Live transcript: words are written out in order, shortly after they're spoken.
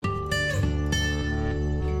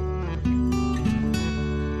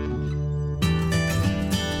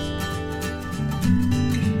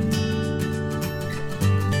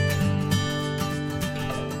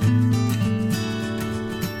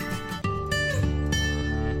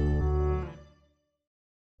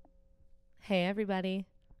Hey, everybody.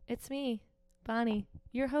 It's me, Bonnie,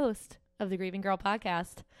 your host of the Grieving Girl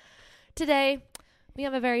podcast. Today, we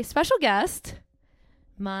have a very special guest,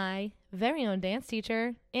 my very own dance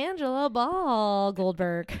teacher, Angela Ball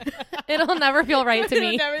Goldberg. It'll never feel right to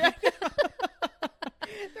me. Throw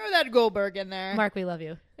that Goldberg in there. Mark, we love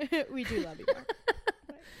you. We do love you, Mark.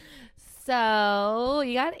 So,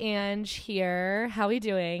 you got Ange here. How we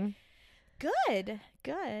doing? Good.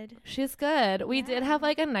 She's good. We did have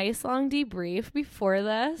like a nice long debrief before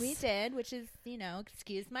this. We did, which is,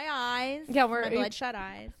 excuse my eyes. Yeah, my bloodshot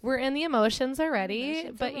eyes. We're in the emotions already,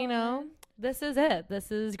 Emotions but are this is it.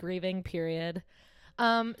 This is grieving period.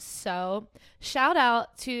 So shout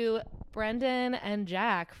out to Brendan and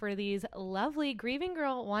Jack for these lovely Grieving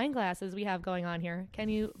Girl wine glasses we have going on here. Can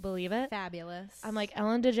you believe it? Fabulous. I'm like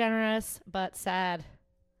Ellen DeGeneres, but sad.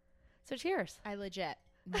 So cheers. I legit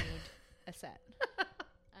need a set.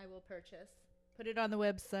 I will purchase. Put it on the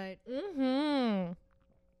website. Mm-hmm.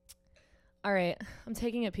 All right. I'm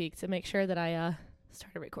taking a peek to make sure that I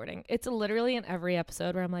started recording. It's literally in every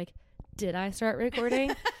episode where I'm like, did I start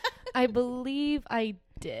recording? I believe I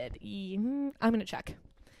did. I'm going to check.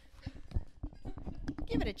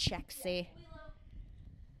 Give it a check, see.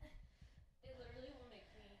 It literally will make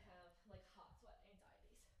me have like hot sweat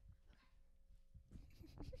anxieties.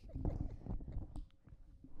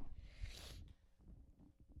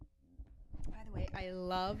 By the way, I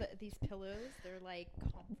love these pillows. They're like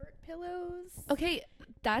comfort pillows. Okay,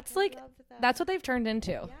 that's I love that. that's what they've turned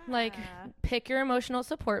into. Yeah. Like, pick your emotional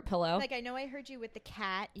support pillow. Like, I know I heard you with the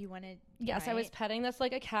cat. You wanted. Yes, I was petting this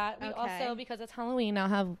like a cat. We Okay. also, because it's Halloween, now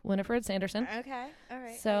have Winifred Sanderson. Okay. All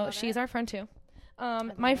right. So she's our friend too.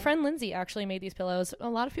 My friend Lindsay actually made these pillows. A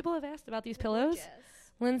lot of people have asked about these pillows. Gorgeous.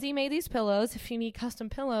 Lindsay made these pillows. If you need custom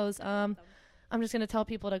pillows, I'm just going to tell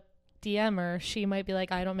people to DM her. She might be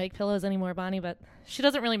like, I don't make pillows anymore, Bonnie, but she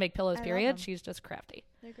doesn't really make pillows, I love period. them. She's just crafty.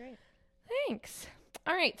 They're great. Thanks.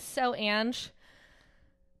 All right. So, Ange,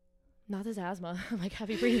 not this asthma. I'm like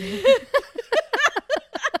heavy breathing.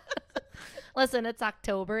 Listen, it's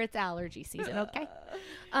October. It's allergy season, okay?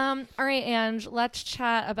 All right, Ange, let's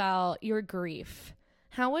chat about your grief.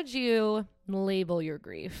 How would you label your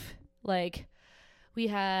grief? Like, we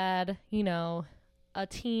had, a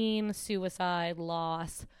teen suicide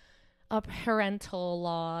loss, a parental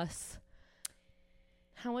loss.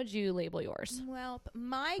 How would you label yours? Well,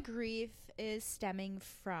 my grief is stemming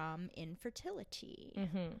from infertility.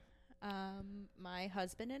 Mm-hmm. My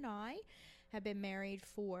husband and I have been married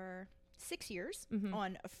for 6 years Mm-hmm.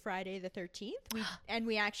 on Friday the 13th.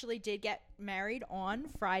 We actually did get married on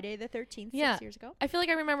Friday the 13th 6 years ago. I feel like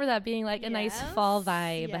I remember that being like a nice fall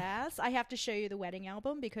vibe. Yes. I have to show you the wedding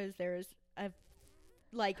album because there's a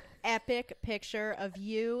epic picture of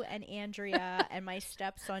you and Andrea and my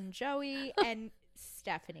stepson Joey and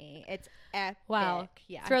Stephanie. It's epic. Wow.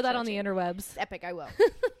 Yeah. Throw that on the interwebs. It's epic. I will.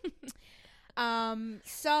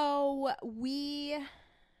 So we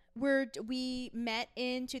met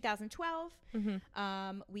in 2012.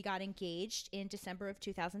 Mm-hmm. We got engaged in December of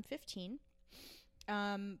 2015.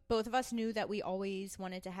 Both of us knew that we always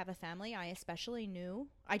wanted to have a family. I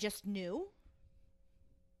just knew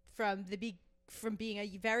from being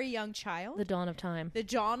a very young child. The dawn of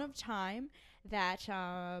time. That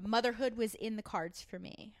motherhood was in the cards for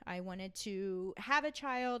me. I wanted to have a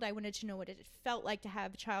child. I wanted to know what it felt like to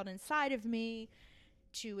have a child inside of me,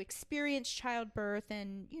 to experience childbirth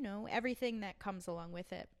and, everything that comes along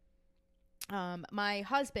with it. My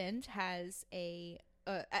husband has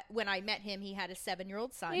when I met him, he had a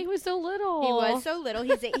 7-year-old son. He was so little.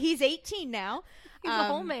 He's 18 now. He's a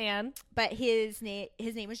whole man. But his name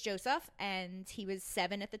was Joseph, and he was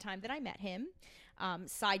 7 at the time that I met him.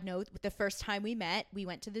 Side note, the first time we met, we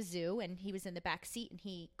went to the zoo, and he was in the back seat, and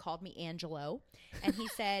he called me Angelo. And he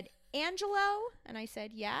said, Angelo? And I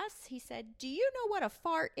said, yes. He said, do you know what a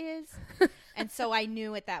fart is? And so I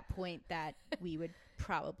knew at that point that we would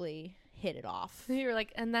probably hit it off. You were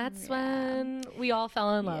like, and that's when we all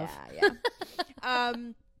fell in love. Yeah.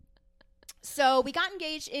 So we got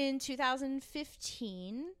engaged in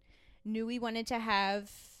 2015, knew we wanted to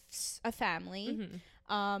have a family. Mm-hmm.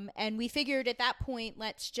 And we figured at that point,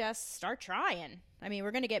 let's just start trying. I mean,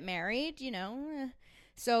 we're going to get married,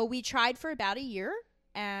 So we tried for about a year.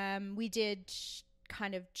 We did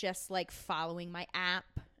kind of just like following my app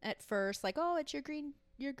at first, like, oh, it's your green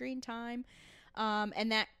time.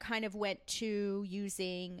 And that kind of went to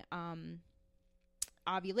using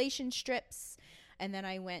ovulation strips. And then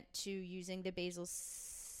I went to using the basal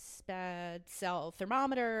cell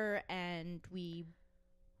thermometer, and we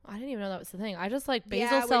I didn't even know that was the thing. I just like Yeah,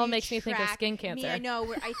 basal where cell you makes me think of skin track- cancer. I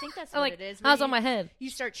know. I think that's I'm what like, it is. how's where on my head? you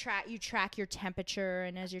track your temperature,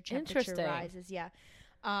 and as your temperature Interesting. rises, yeah.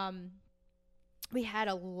 We had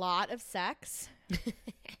a lot of sex,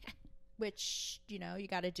 which you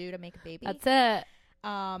got to do to make a baby. That's it.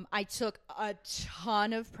 I took a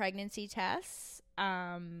ton of pregnancy tests.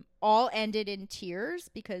 All ended in tears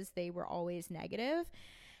because they were always negative.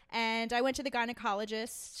 And I went to the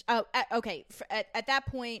gynecologist. At that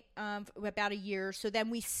point, about a year. So then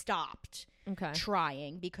we stopped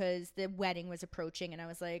trying because the wedding was approaching. And I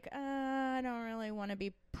was like, I don't really want to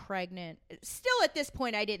be pregnant. Still at this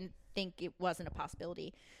point, I didn't think it wasn't a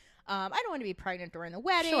possibility. I don't want to be pregnant during the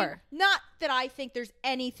wedding. Sure. Not that I think there's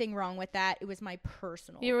anything wrong with that. It was my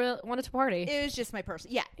personal. You really wanted to party. It was just my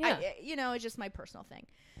personal. Yeah. It's just my personal thing.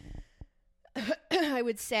 I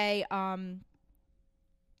would say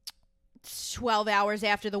 12 hours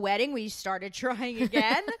after the wedding, we started trying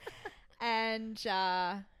again. And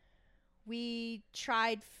we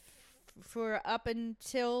tried for up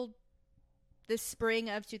until the spring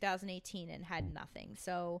of 2018 and had nothing.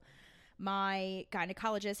 So my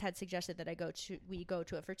gynecologist had suggested that we go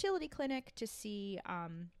to a fertility clinic to see,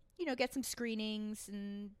 get some screenings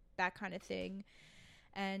and that kind of thing.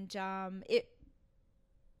 And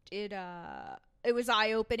it was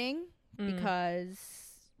eye-opening because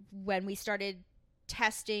when we started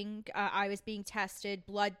testing, I was being tested,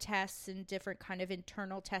 blood tests and different kind of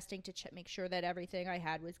internal testing to make sure that everything I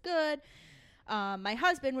had was good. My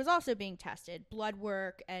husband was also being tested, blood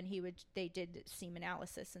work, and they did semen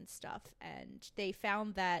analysis and stuff, and they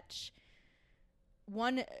found that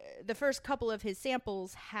the first couple of his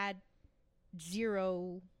samples had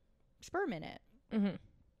 0 sperm in it,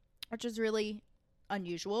 which is really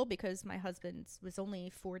unusual because my husband's was only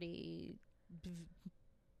 40,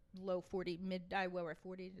 low 40,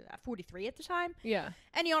 43 at the time. Yeah.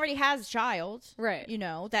 And he already has a child. Right.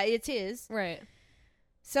 That it's his. Right.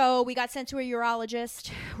 So we got sent to a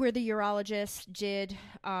urologist where the urologist did,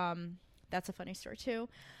 that's a funny story too.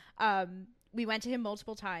 We went to him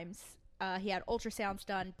multiple times. He had ultrasounds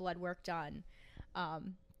done, blood work done.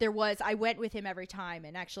 I went with him every time.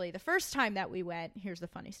 And actually the first time that we went, here's the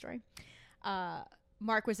funny story.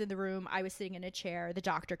 Mark was in the room. I was sitting in a chair. The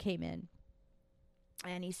doctor came in.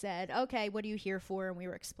 And he said, okay, what are you here for? And we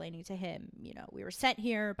were explaining to him, we were sent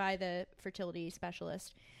here by the fertility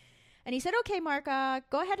specialist. And he said, okay, Mark,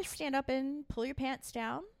 go ahead and stand up and pull your pants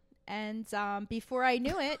down. And before I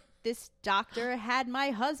knew it, this doctor had my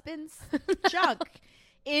husband's junk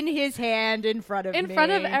in his hand in front of me. In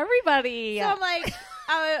front of everybody. So I'm like,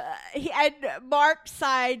 and Mark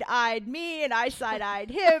side-eyed me and I side-eyed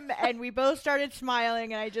him. And we both started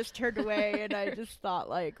smiling and I just turned away and I just thought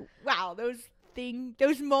like, wow, those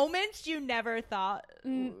moments you never thought.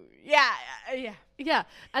 Yeah.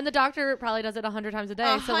 And the doctor probably does it 100 times a day.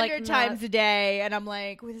 100 times a day. And I'm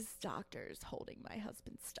like, well, this doctor's holding my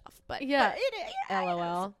husband's stuff. But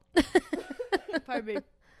LOL. Pardon me.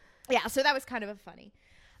 Yeah, so that was kind of funny.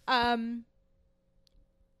 After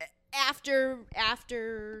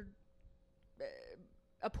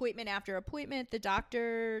appointment after appointment, the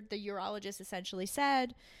urologist essentially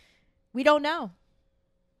said, we don't know.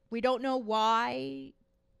 We don't know why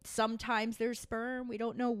sometimes there's sperm. We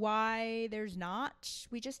don't know why there's not.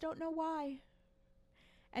 We just don't know why.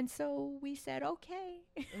 And so we said, okay.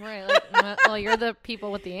 Right. Well, you're the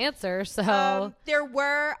people with the answer. So there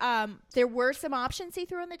were some options he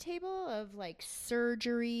threw on the table of like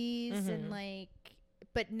surgeries and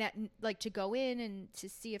but to go in and to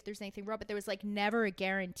see if there's anything wrong. But there was like never a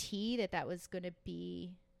guarantee that was going to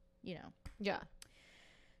be, Yeah.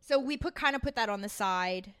 So we put that on the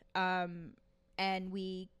side, and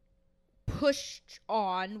we pushed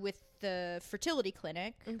on with the fertility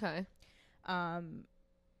clinic. Okay.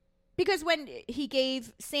 Because when he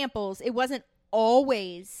gave samples, it wasn't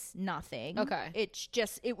always nothing. Okay.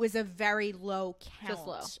 It was a very low count. Just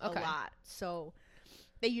low. Okay. A lot. So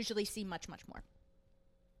they usually see much, much more.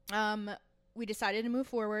 We decided to move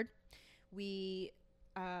forward. We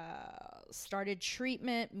started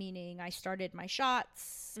treatment, meaning I started my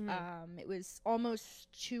shots. It was almost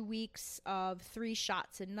 2 weeks of 3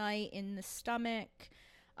 shots a night in the stomach.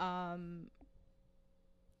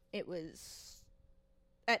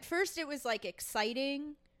 At first it was like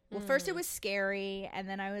exciting. Well, first it was scary, and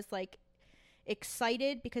then I was like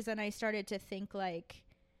excited because then I started to think like,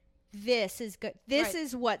 this is good. This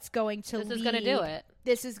is what's going to lead. This is going to do it.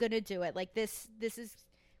 This is going to do it. Like this is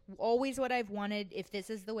always what I've wanted. If this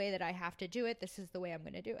is the way that I have to do it, this is the way I'm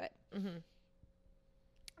going to do it.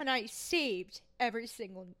 And I saved every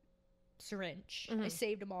single syringe. I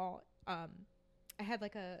saved them all. I had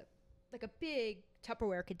like a big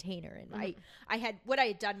Tupperware container. And what I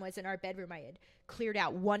had done was in our bedroom, I had cleared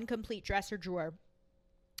out one complete dresser drawer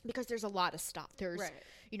because there's a lot of stuff. There's,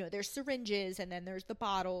 there's syringes, and then there's the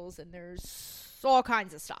bottles, and there's all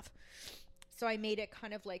kinds of stuff. So I made it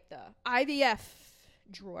kind of like the IVF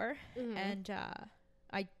drawer, and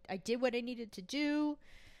I did what I needed to do.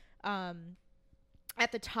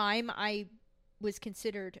 At the time, I was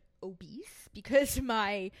considered obese because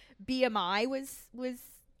my BMI was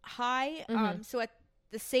high. So at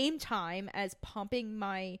the same time as pumping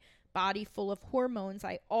my body full of hormones,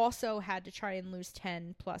 I also had to try and lose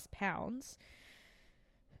 10 plus pounds.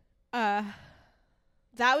 That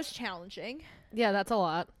was challenging. Yeah, that's a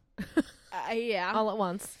lot. Yeah. All at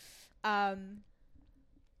once.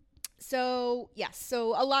 So yes,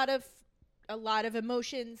 so a lot of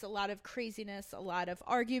emotions, a lot of craziness, a lot of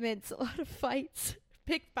arguments, a lot of fights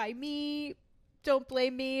picked by me. Don't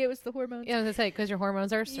blame me. It was the hormones. Yeah, I was gonna say, because your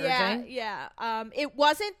hormones are surging. Yeah. It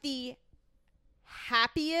wasn't the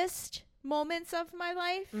happiest moments of my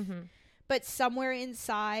life, but somewhere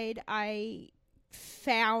inside I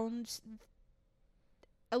found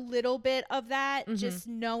a little bit of that, just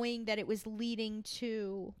knowing that it was leading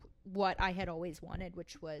to what I had always wanted,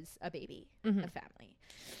 which was a baby, a family.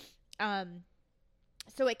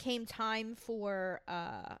 So it came time for,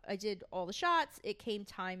 I did all the shots. It came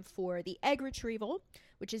time for the egg retrieval,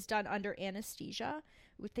 which is done under anesthesia.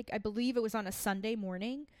 I believe it was on a Sunday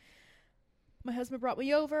morning. My husband brought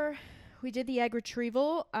me over. We did the egg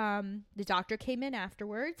retrieval. The doctor came in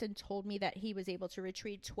afterwards and told me that he was able to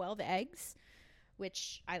retrieve 12 eggs,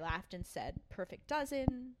 which I laughed and said, perfect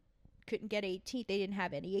dozen. Couldn't get 18. They didn't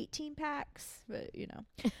have any 18 packs, but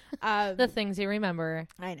the things you remember.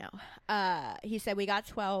 I know. He said we got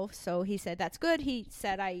 12, so he said that's good. He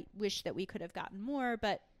said I wish that we could have gotten more,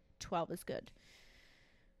 but 12 is good.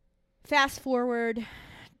 Fast forward,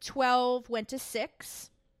 12 went to 6.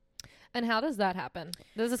 And how does that happen?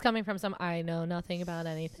 This is coming from I know nothing about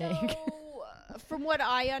anything. So, from what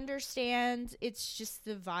I understand, it's just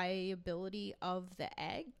the viability of the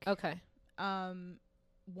egg. Okay.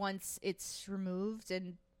 Once it's removed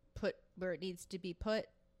and put where it needs to be put,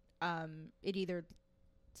 it either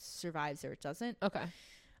survives or it doesn't. Okay.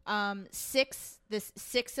 6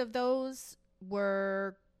 of those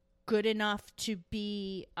were good enough to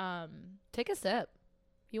be take a sip.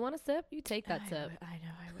 You want a sip? You take that sip. I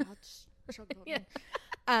know. I will. Just chug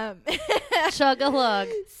chug a lug.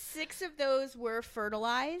 6 of those were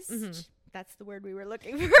fertilized. That's the word we were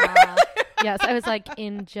looking for. Yes, I was like,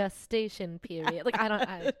 in gestation period. Like,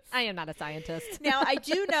 I am not a scientist. Now, I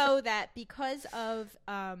do know that because of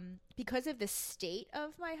the state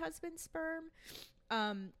of my husband's sperm,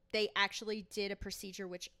 they actually did a procedure,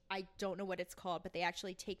 which I don't know what it's called, but they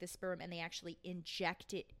actually take the sperm and they actually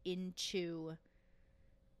inject it into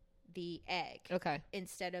the egg. Okay.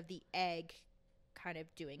 Instead of the egg kind of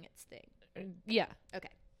doing its thing. Yeah. Okay.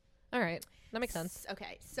 All right. That makes sense.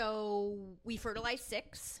 Okay. So we fertilized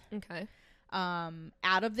 6. Okay.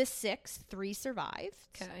 Out of the 6, 3 survived.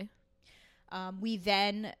 Okay. We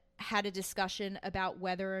then had a discussion about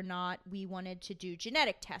whether or not we wanted to do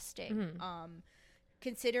genetic testing.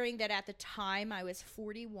 Considering that at the time I was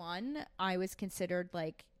 41, I was considered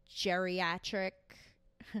like geriatric,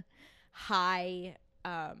 high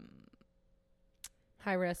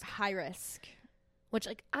risk. Which,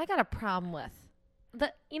 like, I got a problem with.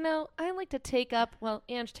 I like to take up,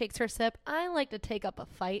 Ange takes her sip. I like to take up a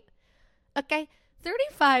fight. Okay?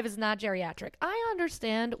 35 is not geriatric. I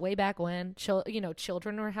understand way back when,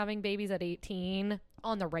 children were having babies at 18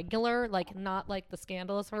 on the regular, like, not like the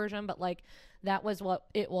scandalous version, but like that was what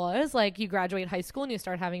it was. Like, you graduate high school and you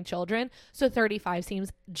start having children. So 35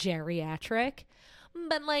 seems geriatric.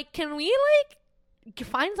 But, like, can we, like,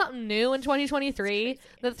 find something new in 2023?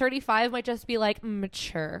 The 35 might just be like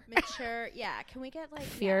mature. Yeah. Can we get like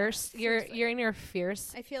fierce? Yeah, you're in your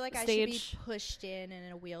fierce. I feel like stage. I should be pushed in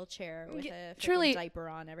a wheelchair with a truly diaper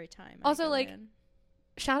on every time. Also, like,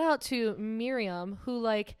 shout out to Miriam, who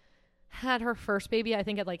like had her first baby, I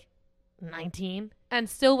think at like 19, and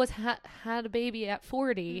still was had a baby at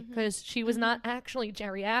 40 because she was not actually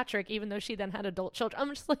geriatric, even though she then had adult children. I'm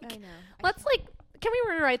just like, let's like, can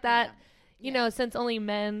we rewrite that? Since only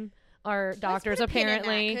men are doctors,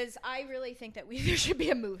 apparently. Because I really think that there should be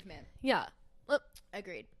a movement. Yeah.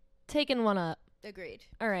 Agreed. Taking one up. Agreed.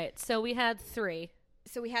 All right. So we had 3.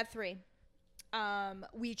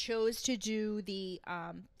 We chose to do the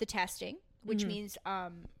testing, which means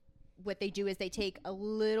what they do is they take a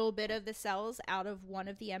little bit of the cells out of one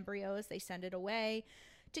of the embryos. They send it away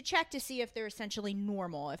to check to see if they're essentially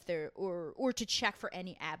normal, or to check for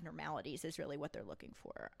any abnormalities is really what they're looking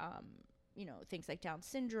for. things like Down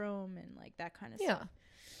syndrome and like that kind of Yeah. stuff.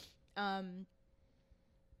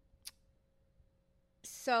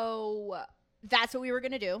 So that's what we were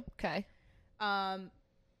going to do. Okay.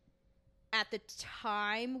 At the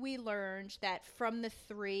time, we learned that from the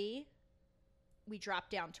 3, we dropped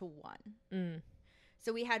down to 1.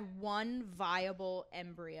 So we had 1 viable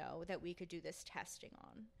embryo that we could do this testing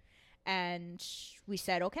on. And we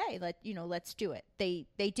said, okay, let's do it. They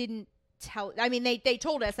didn't tell, I mean, they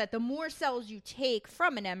told us that the more cells you take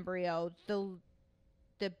from an embryo,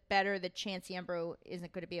 the better the chance the embryo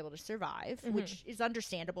isn't going to be able to survive, which is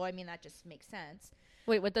understandable. I mean, that just makes sense.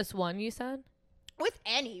 Wait, with this one you said? With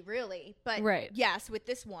any, really. But right. Yes, with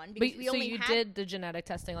this one. Because so you did the genetic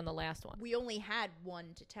testing on the last one? We only had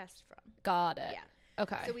 1 to test from. Got it. Yeah.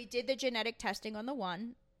 Okay. So we did the genetic testing on the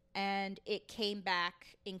 1, and it came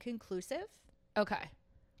back inconclusive. Okay.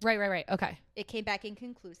 Right. Okay. It came back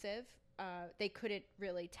inconclusive. They couldn't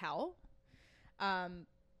really tell. And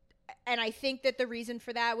I think that the reason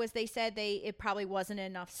for that was they said it probably wasn't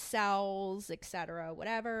enough cells, et cetera,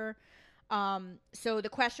 whatever. So the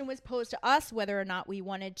question was posed to us whether or not we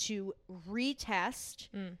wanted to retest,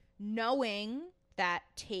 knowing that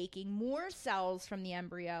taking more cells from the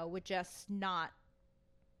embryo would just not,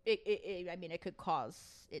 it could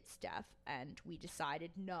cause its death. And we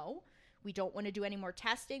decided, no, we don't want to do any more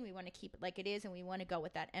testing. We want to keep it like it is, and we want to go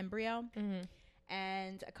with that embryo.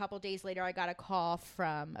 And a couple days later, I got a call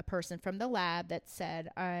from a person from the lab that said,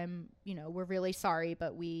 we're really sorry,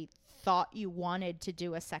 but we thought you wanted to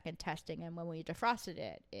do a second testing. And when we defrosted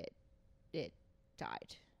it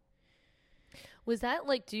died. Was that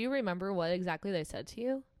do you remember what exactly they said to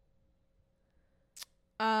you?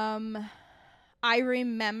 I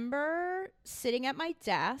remember sitting at my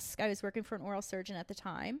desk. I was working for an oral surgeon at the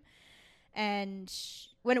time. And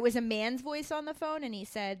when it was a man's voice on the phone and he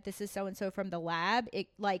said, "This is so-and-so from the lab," I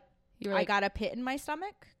got a pit in my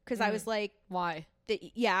stomach because I was like, why?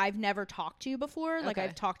 I've never talked to you before. Like, Okay.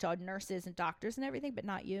 I've talked to nurses and doctors and everything, but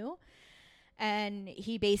not you. And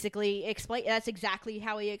he basically explained, that's exactly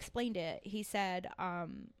how he explained it. He said,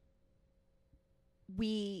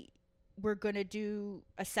 we were going to do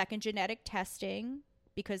a second genetic testing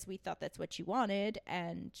because we thought that's what you wanted.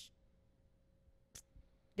 And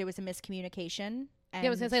there was a miscommunication. And I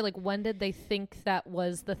was going to say, when did they think that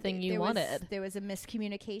was the thing you wanted? There was a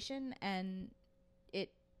miscommunication and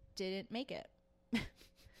it didn't make it.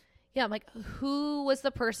 Yeah, I'm like, who was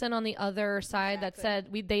the person on the other side that said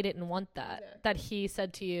they didn't want that? Exactly. That he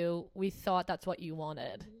said to you, we thought that's what you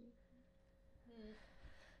wanted.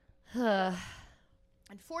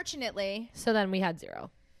 Unfortunately. So then we had 0.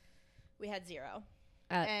 We had 0.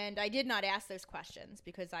 And I did not ask those questions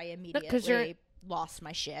because I you're- immediately lost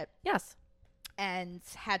my shit. Yes. And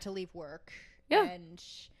had to leave work. Yeah. And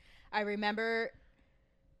I remember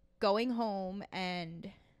going home and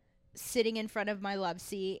sitting in front of my love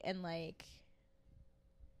seat and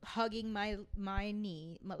hugging my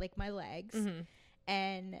knee, my legs.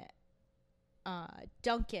 And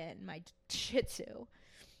Duncan, my Shih Tzu,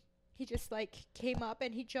 he just came up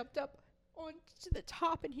and he jumped up onto the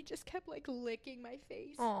top and he just kept licking my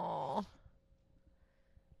face. Aww.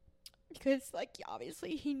 Because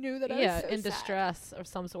obviously he knew that I was so in sad. distress of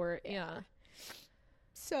some sort. Yeah.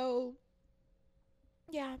 So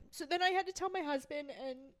yeah. So then I had to tell my husband,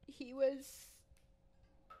 and he was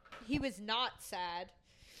not sad.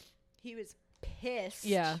 He was pissed.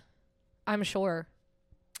 Yeah. I'm sure.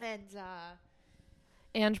 And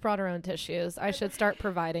Ange brought her own tissues. I should start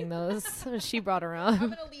providing those. She brought her own. I'm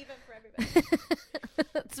gonna leave him for everybody.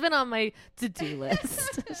 It's been on my to-do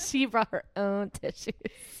list. She brought her own tissues.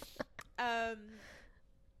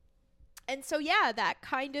 And so yeah, that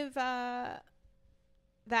kind of that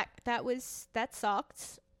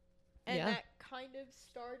sucked, and Yeah. that kind of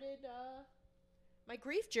started my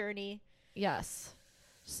grief journey. Yes.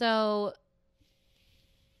 So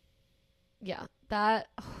yeah, that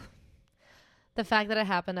the fact that it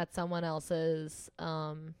happened at someone else's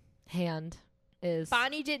hand is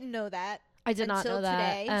Bonnie didn't know that. I did not until know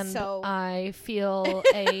that, today, and so I feel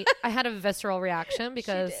I had a visceral reaction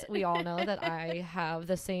because did. we all know that I have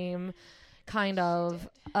the same kind of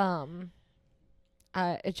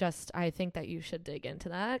I think that you should dig into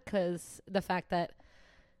that, because the fact that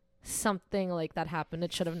something like that happened,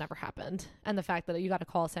 it should have never happened, and the fact that you got a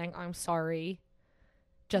call saying I'm sorry,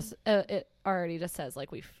 just it already just says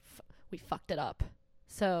we fucked it up.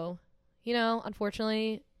 So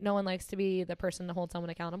unfortunately, no one likes to be the person to hold someone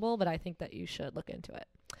accountable, but I think that you should look into it.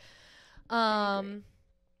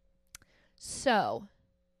 So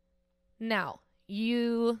now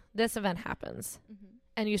this event happens,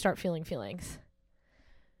 and you start feeling feelings.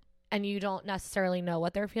 and you don't necessarily know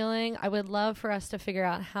what they're feeling, I would love for us to figure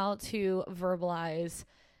out how to verbalize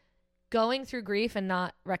going through grief and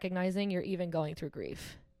not recognizing you're even going through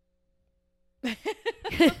grief.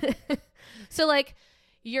 So like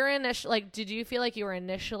your initial, like, did you feel like you were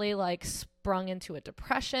initially like sprung into a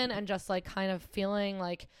depression and just like kind of feeling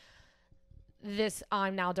like this,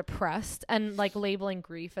 I'm now depressed, and like labeling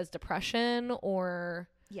grief as depression? Or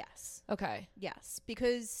Yes. okay. Yes,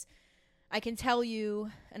 because I can tell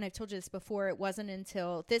you, and I've told you this before, it wasn't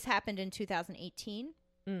until this happened in 2018,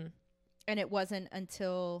 and it wasn't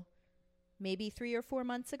until maybe 3 or 4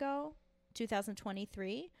 months ago,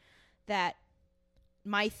 2023, that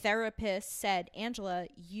my therapist said, Angela,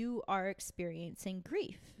 you are experiencing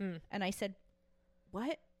grief. And I said,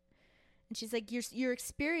 what? And she's like, you're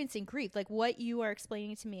experiencing grief. Like what you are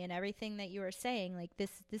explaining to me and everything that you are saying, like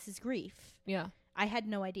this is grief. Yeah. I had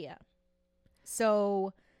no idea.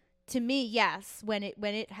 So to me, yes, when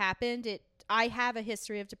it happened, I have a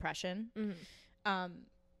history of depression. Pardon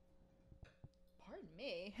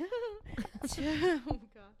me. Oh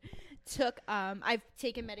God. I've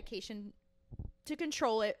taken medication to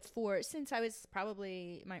control it since I was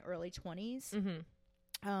probably my early 20s.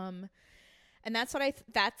 And that's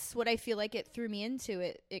what I feel like it threw me into.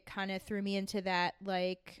 It kind of threw me into that,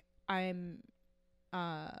 like, I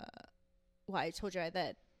told you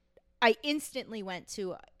that I instantly went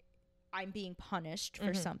to, I'm being punished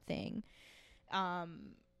for something.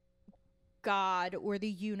 God or the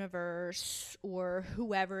universe or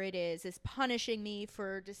whoever it is punishing me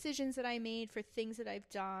for decisions that I made, for things that I've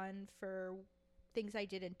done, for things I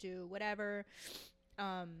didn't do, whatever.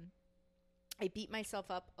 I beat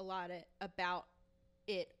myself up about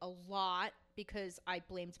it a lot because I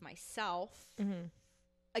blamed myself.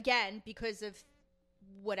 Again, because of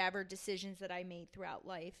whatever decisions that I made throughout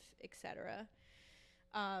life, etc.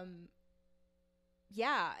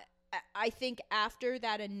 Yeah, I think after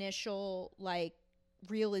that initial like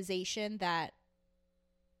realization that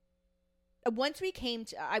once we came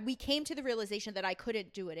to the realization that I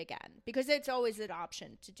couldn't do it again, because it's always an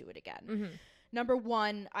option to do it again. Number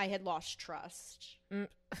one, I had lost trust.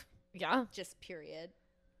 Yeah. Just period.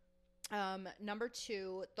 Number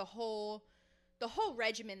two, the whole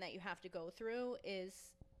regimen that you have to go through is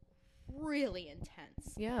really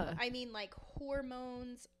intense. Yeah. I mean, like,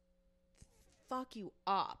 hormones fuck you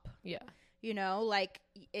up. Yeah. You know, like,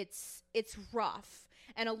 it's rough.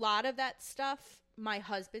 And a lot of that stuff my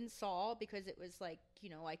husband saw because it was like, you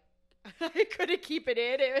know, I couldn't keep it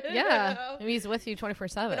in. Yeah. You know? I mean, he's with you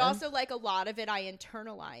 24/7. But also, like, a lot of it I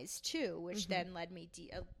internalized too, which then led me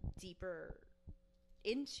deeper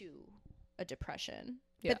into a depression.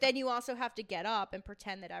 Yeah. But then you also have to get up and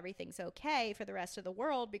pretend that everything's okay for the rest of the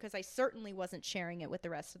world, because I certainly wasn't sharing it with the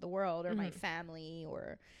rest of the world or my family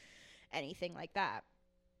or anything like that.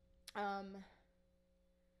 I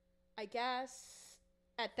guess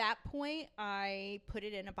at that point I put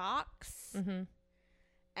it in a box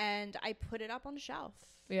and I put it up on a shelf.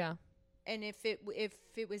 Yeah. And if it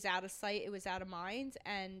was out of sight, it was out of mind,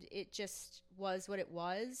 and it just was what it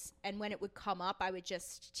was. And when it would come up, I would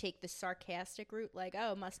just take the sarcastic route, like,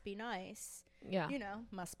 oh, must be nice. Yeah. You know,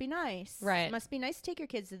 must be nice. Right. Must be nice to take your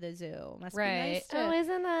kids to the zoo. Must Right. be nice to... Oh,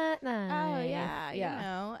 isn't that nice? Oh, yeah, you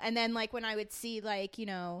know. And then, like, when I would see, like, you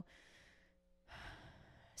know...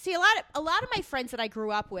 See, a lot of my friends that I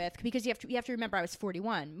grew up with, because you have to remember I was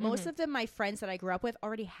 41. Most of them, my friends that I grew up with,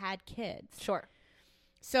 already had kids. Sure.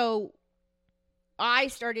 So I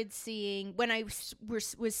started seeing, when I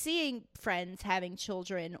was seeing friends having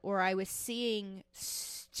children, or I was seeing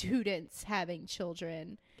students having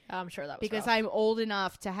children. I'm sure that was because rough. I'm old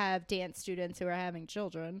enough to have dance students who are having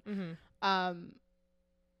children.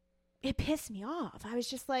 It pissed me off. I was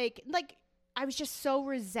just like I was just so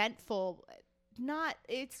resentful.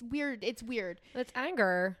 It's weird. It's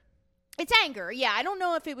anger. It's anger. Yeah. I don't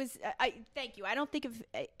know if it was, thank you. I don't think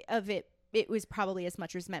of it. It was probably as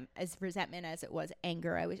much resentment as it was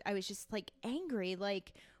anger. I was just like angry.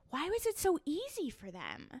 Like, why was it so easy for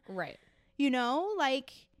them? Right. You know,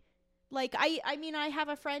 like I mean, I have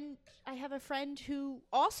a friend who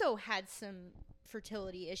also had some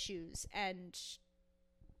fertility issues, and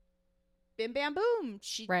bim bam boom,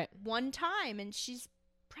 she one time and she's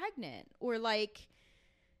pregnant, or like,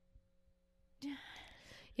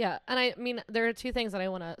 yeah. And I mean, there are two things that I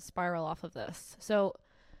want to spiral off of this. So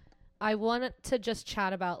I want to just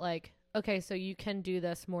chat about, like, okay, so you can do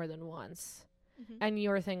this more than once. And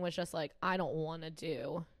your thing was just like, I don't want to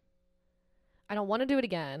do it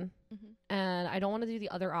again. And I don't want to do the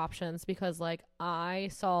other options, because, like, I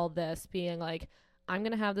saw this being like, I'm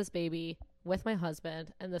going to have this baby with my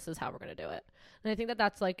husband, and this is how we're going to do it. And I think that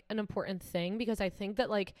that's like an important thing, because I think that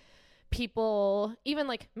like people, even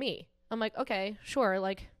like me, I'm like, okay, sure.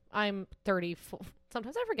 Like I'm 34.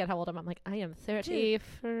 Sometimes I forget how old I'm like, I am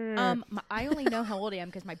 34. I only know how old I am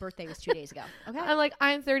because my birthday was 2 days ago. Okay. I'm like,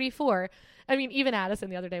 I'm 34. I mean, even Addison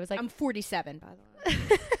the other day was like, I'm 47, by the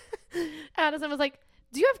way. Addison was like,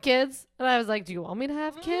 do you have kids? And I was like, do you want me to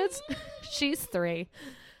have kids? She's 3.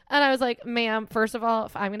 And I was like, ma'am, first of all,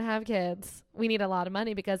 if I'm going to have kids, we need a lot of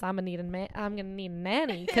money, because I'm going to need a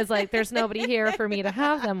nanny, because like there's nobody here for me to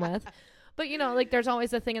have them with. But you know, like there's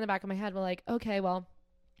always a thing in the back of my head where like, okay, well,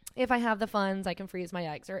 if I have the funds, I can freeze my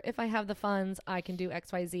eggs, or if I have the funds, I can do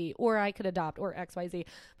XYZ, or I could adopt, or XYZ.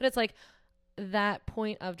 But it's like that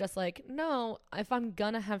point of just like, no, if I'm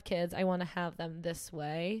going to have kids, I want to have them this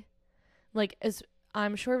way. Like, is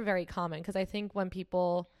I'm sure very common, because I think when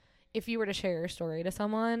people, if you were to share your story to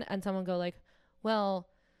someone and someone go like, well,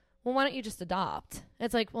 why don't you just adopt?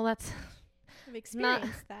 It's like, well, that's I've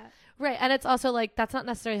experienced that. Right. And it's also like, that's not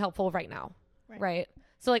necessarily helpful right now. Right.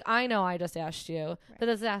 So like, I know I just asked you, but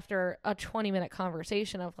this is after a 20-minute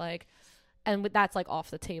conversation of like, and that's like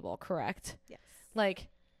off the table, correct? Yes. Like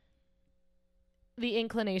the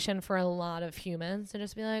inclination for a lot of humans to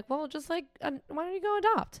just be like, well, just like, why don't you go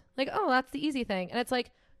adopt? Like, oh, that's the easy thing. And it's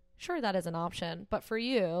like, sure, that is an option, but for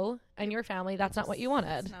you and your family, that's not what you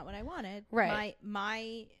wanted. That's not what I wanted. Right.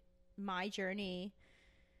 My journey,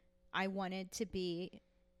 I wanted to be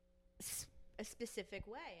a specific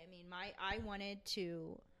way. I mean, I wanted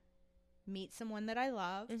to meet someone that I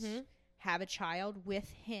loved, have a child with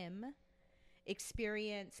him,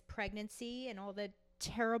 experience pregnancy and all the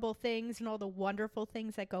terrible things and all the wonderful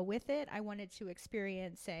things that go with it. I wanted to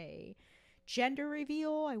experience a gender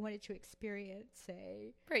reveal. I wanted to experience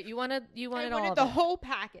right. You wanted all of the it. whole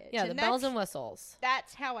package. Yeah, the bells and whistles.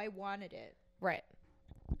 That's how I wanted it. Right.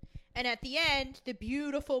 And at the end, the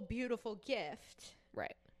beautiful, beautiful gift.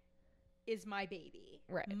 Right. Is my baby.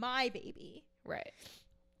 Right. My baby. Right.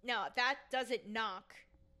 Now, that doesn't knock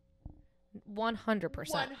 100%.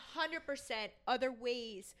 100% other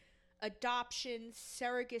ways, adoption,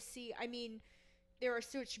 surrogacy. I mean, there are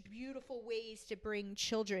such beautiful ways to bring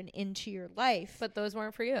children into your life. But those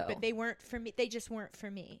weren't for you. But they weren't for me. They just weren't for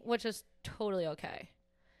me. Which is totally okay.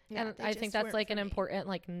 Yeah, and I think that's like an important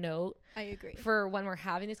like note. I agree. For when we're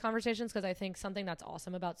having these conversations, because I think something that's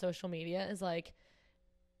awesome about social media is like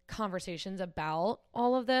conversations about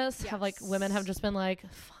all of this have like women have just been like,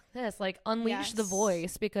 fuck this, like unleash the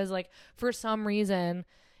voice, because like for some reason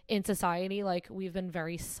in society, like we've been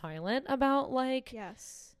very silent about like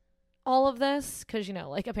all of this, because you know,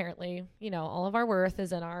 like apparently, you know, all of our worth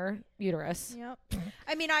is in our uterus. Yep.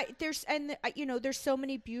 I mean, there's so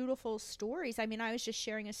many beautiful stories. I mean, I was just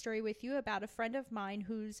sharing a story with you about a friend of mine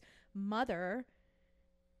whose mother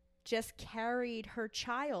just carried her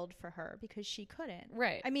child for her because she couldn't.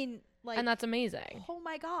 Right. I mean, like, and that's amazing. Oh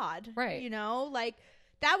my God. Right. You know, like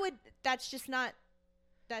that's not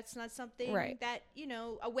something that, you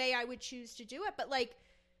know, a way I would choose to do it, but like,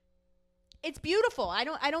 it's beautiful. I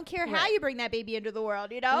don't care how you bring that baby into the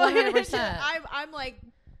world, you know? 100%. I'm like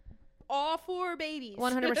all for babies.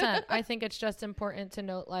 100%. I think it's just important to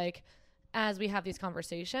note, like, as we have these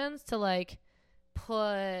conversations, to like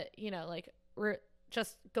put, you know, like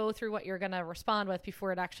just go through what you're going to respond with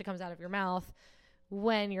before it actually comes out of your mouth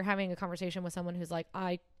when you're having a conversation with someone who's like,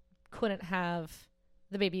 I couldn't have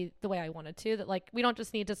the baby the way I wanted to. That like, we don't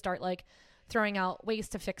just need to start like throwing out ways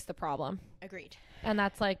to fix the problem. Agreed. And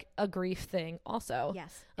that's like a grief thing also.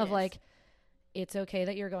 Yes. Of like, it's okay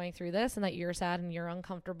that you're going through this and that you're sad and you're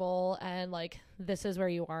uncomfortable and like this is where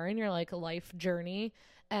you are in your like life journey,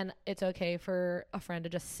 and it's okay for a friend to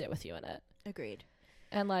just sit with you in it. Agreed.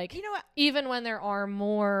 And like, you know what? Even when there are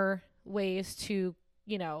more ways to,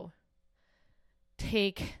 you know,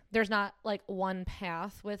 there's not like one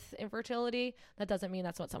path with infertility, that doesn't mean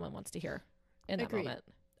that's what someone wants to hear in that moment.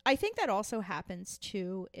 I think that also happens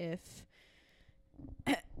too if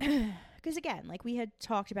because again, like we had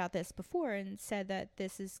talked about this before and said that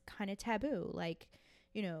this is kind of taboo. Like,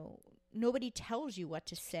 you know, nobody tells you what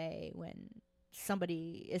to say when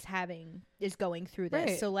somebody is going through this.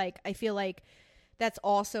 Right. So like, I feel like that's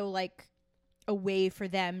also like a way for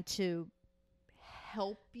them to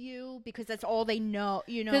help you, because that's all they know,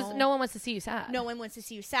 you know, because no one wants to see you sad. No one wants to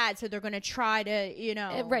see you sad. So they're going to try to, you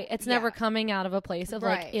know, right. It's never coming out of a place of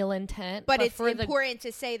like ill intent, but it's important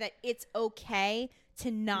to say that it's okay to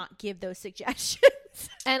not give those suggestions.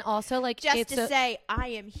 And also like just to say, I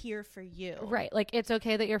am here for you. Right. Like it's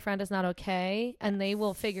okay that your friend is not okay and they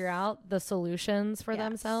will figure out the solutions for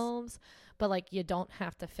themselves, but like you don't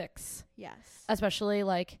have to fix. Yes. Especially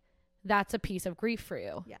like that's a piece of grief for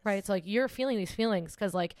you. Yes. Right. So like you're feeling these feelings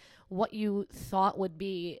because like what you thought would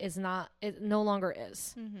be is not, it no longer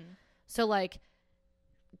is. Mm-hmm. So like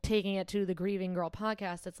taking it to the Grieving Girl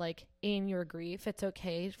podcast, it's like in your grief, it's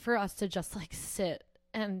okay for us to just like sit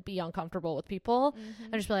and be uncomfortable with people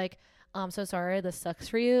and just be like, I'm so sorry, this sucks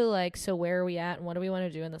for you. Like, so where are we at and what do we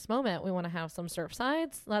want to do in this moment? We want to have some surf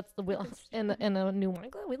sides. That's the wheel in a new wine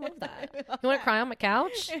glove. We love that. You want to cry on my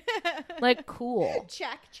couch? Like, cool.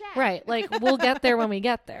 Check. Right. Like, we'll get there when we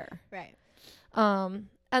get there. Right. And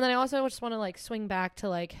then I also just want to like swing back to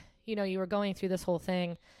like, you know, you were going through this whole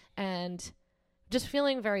thing and just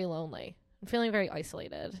feeling very lonely, feeling very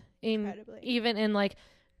isolated. Incredibly. Even in like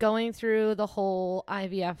going through the whole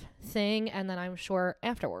IVF thing, and then I'm sure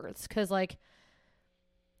afterwards, because like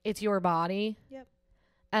it's your body. Yep.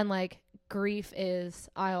 And like grief is,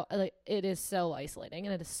 it is so isolating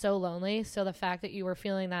and it is so lonely. So the fact that you were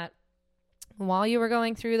feeling that while you were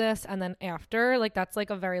going through this and then after, like that's like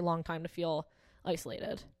a very long time to feel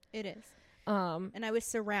isolated. It is. And I was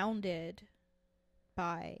surrounded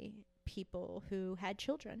by people who had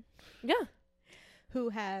children. Yeah. Who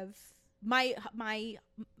have my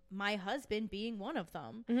husband being one of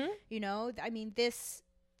them. Mm-hmm. You know, I mean, this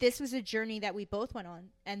was a journey that we both went on,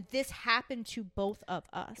 and this happened to both of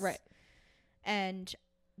us. Right. And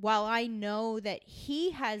while I know that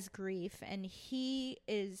he has grief and he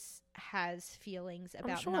has feelings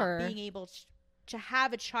about not being able to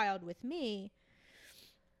have a child with me,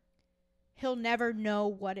 he'll never know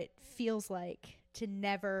what it feels like to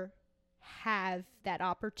never have that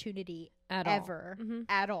opportunity at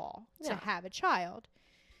all to have a child.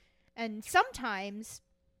 And sometimes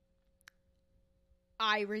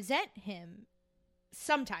I resent him.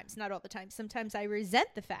 Sometimes, not all the time. Sometimes I resent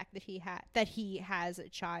the fact that he has a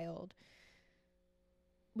child,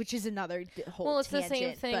 which is another whole Well, it's tangent, the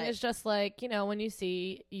same thing. It's just like, you know, when you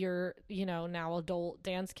see your, you know, now adult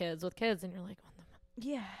dance kids with kids and you're like, what the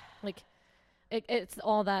yeah, like it's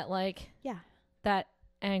all that like, yeah, that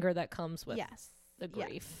anger that comes with the grief.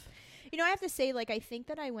 Yes. You know, I have to say, like, I think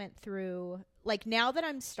that I went through, like, now that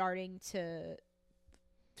I'm starting to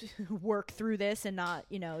work through this and not,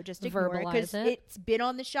 you know, just ignore it, because it's been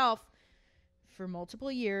on the shelf for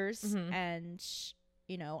multiple years. And,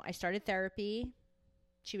 you know, I started therapy.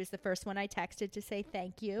 She was the first one I texted to say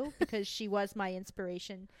thank you, because she was my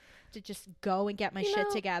inspiration to just go and get my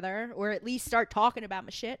shit together, or at least start talking about my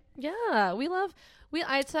shit. Yeah,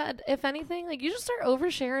 I said, if anything, like, you just start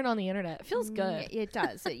oversharing on the internet. It feels good. It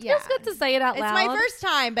does. It feels good to say it out loud. It's my first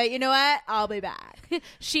time, but you know what? I'll be back.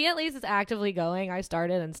 She at least is actively going. I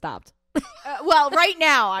started and stopped. Well, right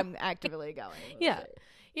now I'm actively going. Yeah.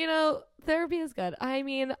 You know, therapy is good. I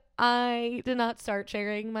mean, I did not start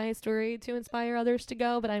sharing my story to inspire others to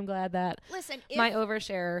go, but I'm glad that my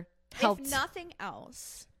overshare helped. If nothing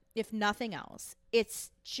else,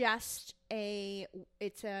 it's just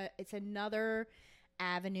it's another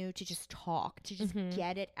avenue to just talk, to just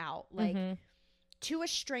get it out, like to a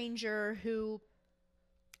stranger who,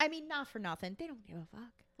 I mean, not for nothing, they don't give a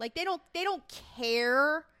fuck. Like they don't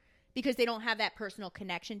care because they don't have that personal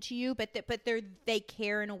connection to you, but they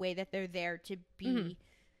care in a way that they're there to be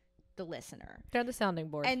the listener. They're the sounding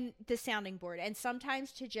board. And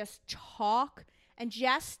sometimes to just talk and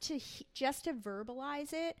just to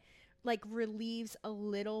verbalize it, like, relieves a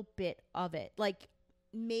little bit of it. Like,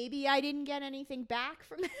 maybe I didn't get anything back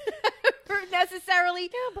from necessarily.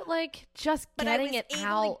 Yeah, but like just getting it out.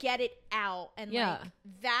 I was able to get it out, and like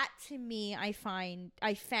that to me, I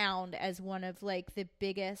found as one of like the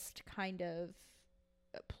biggest kind of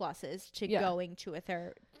pluses to going to a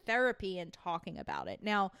therapy and talking about it.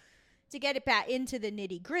 Now, to get it back into the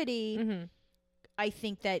nitty gritty, I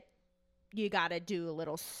think that you got to do a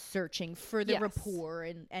little searching for the rapport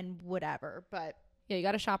and whatever, but. Yeah, you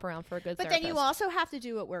got to shop around for a good therapist. But then you also have to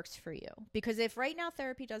do what works for you. Because if right now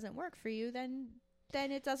therapy doesn't work for you, then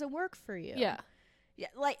it doesn't work for you. Yeah. Yeah,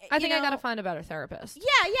 like, I think I got to find a better therapist.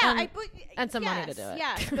 Yeah. And some money to do it.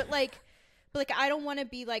 Yeah, but like I don't want to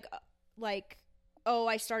be like, oh,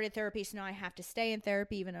 I started therapy, so now I have to stay in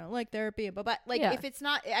therapy even though I don't like therapy. But like, if it's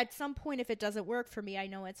not, at some point, if it doesn't work for me, I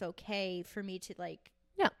know it's okay for me to like,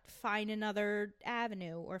 find another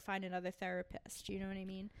avenue or find another therapist. You know what I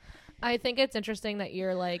mean? I think it's interesting that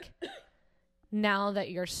you're like, now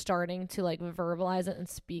that you're starting to like verbalize it and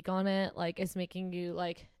speak on it, like is making you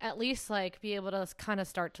like at least like be able to kind of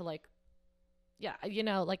start to like, you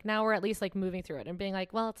know, like now we're at least like moving through it and being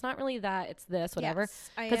like, well, it's not really that, it's this, whatever.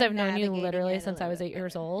 Because I've known you literally since I was 8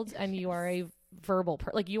 years old, and you are a verbal,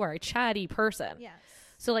 like you are a chatty person. Yes.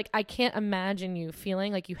 So like I can't imagine you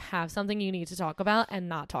feeling like you have something you need to talk about and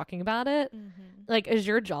not talking about it. Like, is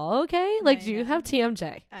your jaw okay? Like, do you have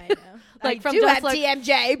TMJ? I know. Like I from do just have like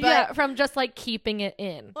TMJ, but yeah, from just like keeping it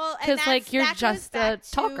in. well, because like you're that just goes a back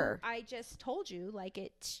to, talker. I just told you, like,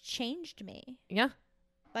 it's changed me. Yeah.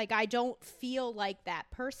 Like, I don't feel like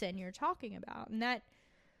that person you're talking about, and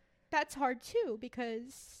that's hard too,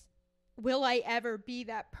 because will I ever be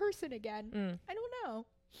that person again? I don't know.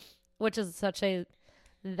 Which is such a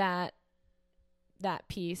that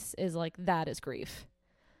piece is like, that is grief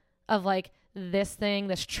of like this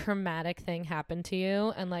traumatic thing happened to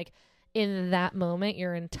you, and like in that moment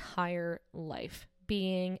your entire life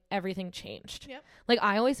being everything changed. Yep. Like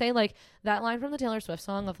I always say, like that line from the Taylor Swift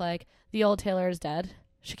song of like, the old Taylor is dead,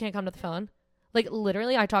 she can't come to the phone. Like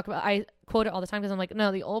literally I quote it all the time because I'm like,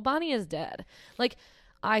 no, the old Bonnie is dead. Like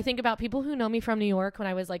I think about people who know me from New York when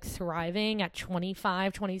I was like thriving at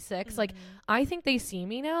 25, 26. Like I think they see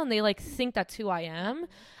me now and they like think that's who I am.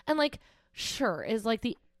 And like, sure, is like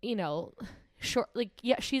the, you know, sure, like,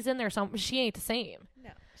 yeah, she's in there. She ain't the same.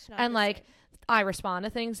 No, it's not. And the like, same. I respond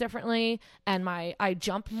to things differently and I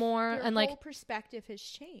jump more. Your and whole like perspective has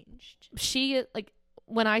changed. she like,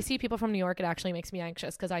 when I see people from New York, it actually makes me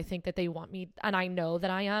anxious because I think that they want me and I know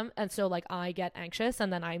that I am. And so like I get anxious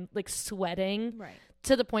and then I'm like sweating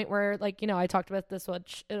to the point where like, you know, I talked about this,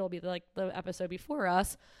 which it'll be like the episode before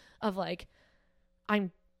us of like,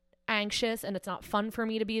 I'm anxious and it's not fun for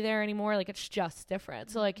me to be there anymore. Like it's just different.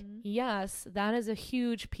 So like, yes, that is a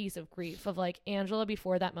huge piece of grief of like Angela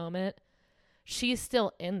before that moment. She's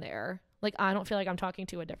still in there. Like, I don't feel like I'm talking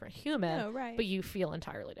to a different human, but you feel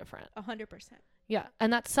entirely different. 100%. Yeah.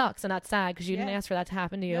 And that sucks. And that's sad because you didn't ask for that to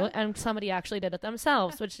happen to you. And somebody actually did it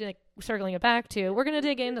themselves, which like, circling it back to, we're going to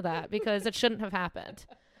dig into that because it shouldn't have happened.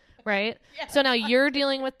 Right. So now you're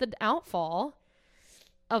dealing with the outfall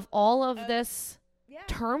of all of this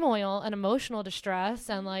turmoil and emotional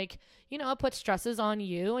distress. And like, you know, it puts stresses on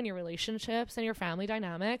you and your relationships and your family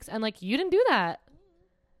dynamics. And like, you didn't do that.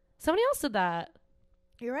 Somebody else did that.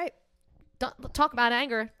 You're right. Don't talk about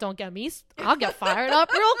anger. Don't get me. I'll get fired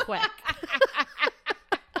up real quick.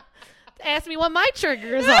 Ask me what my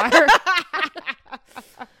triggers are.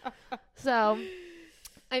 So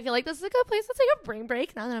I feel like this is a good place to take a brain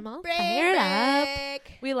break now that I'm all fired up.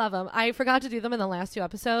 We love them. I forgot to do them in the last 2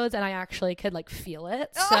 episodes and I actually could like feel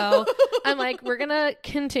it. So I'm like, we're going to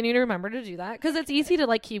continue to remember to do that because it's easy to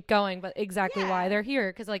like keep going, but exactly why they're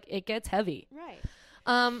here. Because like it gets heavy. Right.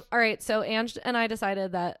 All right. So Ange and I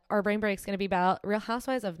decided that our brain break is going to be about Real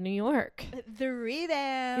Housewives of New York. The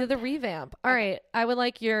revamp. Yeah, the revamp. All right. I would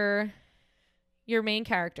like your main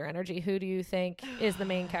character energy. Who do you think is the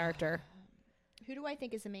main character? Who do I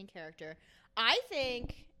think is the main character? I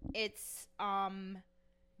think it's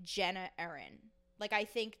Jenna Erin. Like I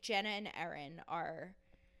think Jenna and Erin are.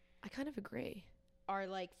 I kind of agree. Are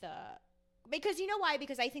like the. Because you know why?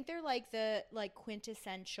 Because I think they're like the like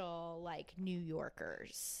quintessential like New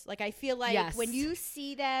Yorkers. Like I feel like when you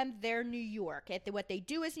see them, they're New York. What they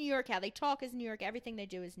do is New York. How they talk is New York. Everything they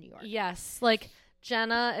do is New York. Yes. Like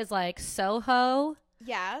Jenna is like Soho.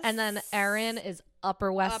 Yes. And then Erin is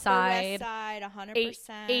Upper West Side. 100%.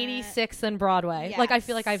 86th and Broadway. Yes. Like I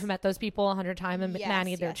feel like I've met those people 100 times and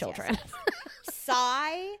nannied their children.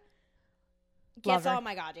 Sai gets on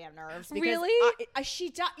my goddamn nerves. Because really?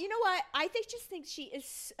 You know what? I just think she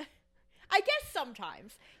is. I guess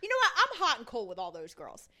sometimes. You know what? I'm hot and cold with all those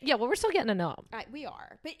girls. Yeah, well, we're still getting to know them. We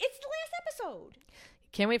are. But it's the last episode.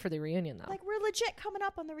 Can't wait for the reunion, though. Like, we're legit coming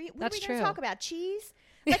up on the reunion. What That's are we going to talk about? Cheese?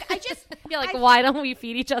 Like, I just. Yeah, like, why don't we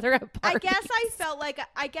feed each other at parties? I guess I felt like.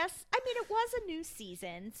 I mean, it was a new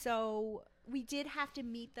season, so we did have to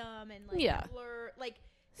meet them and, like,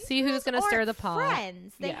 see who's going to stir the pot.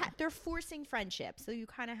 Friends. They're forcing friendship, so you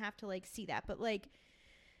kind of have to, like, see that. But, like,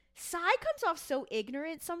 Sai comes off so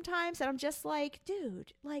ignorant sometimes that I'm just like,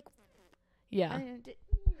 dude, like. Yeah.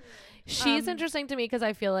 She's interesting to me because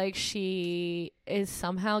I feel like she is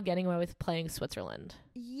somehow getting away with playing Switzerland.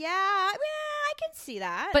 Yeah, I can see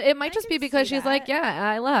that. But it might just be because she's like, yeah,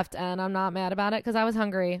 I left and I'm not mad about it because I was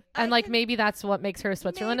hungry. And like maybe that's what makes her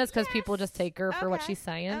Switzerland is because people just take her for what she's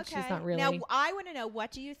saying. Okay. She's not really. Now, I want to know,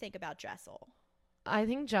 what do you think about Jessel? I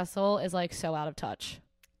think Jessel is like so out of touch.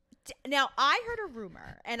 Now, I heard a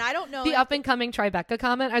rumor, and I don't know. The up and coming Tribeca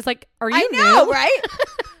comment. I was like, are you I know, new? Right?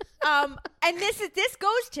 And this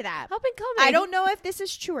goes to that. Up and coming. I don't know if this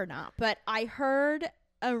is true or not, but I heard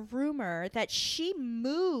a rumor that she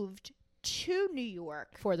moved to New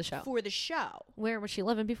York for the show. Where was she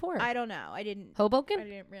living before? I don't know. Hoboken? I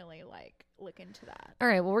didn't really look into that. All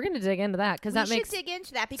right, well, we're going to dig into that because that makes. We should dig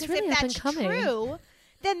into that because really if that's true,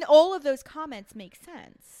 then all of those comments make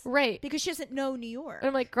sense. Right. Because she doesn't know New York. And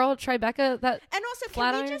I'm like, girl, Tribeca, that. And also,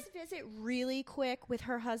 flat can we iron? just visit really quick with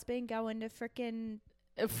her husband going to frickin'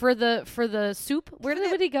 For the soup? Where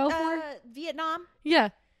did he go for? Vietnam? Yeah.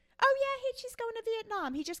 Oh, yeah, she's going to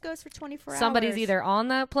Vietnam. He just goes for 24 hours. Somebody's either on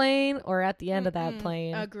that plane or at the end of that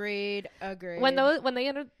plane. Agreed. When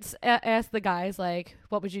they asked the guys, like,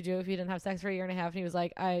 what would you do if you didn't have sex for a year and a half? And he was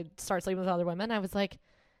like, I'd start sleeping with other women. I was like,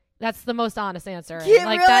 that's the most honest answer. And It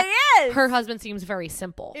like really that, is. Her husband seems very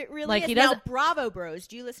simple. It really like, is. He Now, doesn't. Bravo Bros.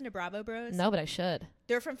 Do you listen to Bravo Bros? No, but I should.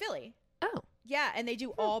 They're from Philly. Oh. Yeah, and they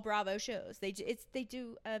do all Bravo shows.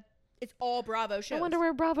 It's all Bravo shows. I wonder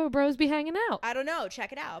where Bravo Bros be hanging out. I don't know.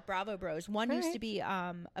 Check it out. Bravo Bros. One All used right. to be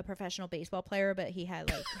a professional baseball player, but he had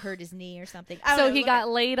like hurt his knee or something. So he got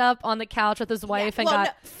laid up on the couch with his wife and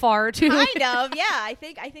got far too. Kind of, yeah. I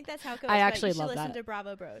think that's how it goes. I but actually you should love listen that. to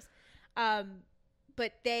Bravo Bros.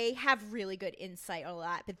 But they have really good insight on a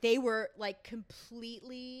lot. But they were like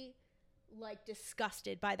completely like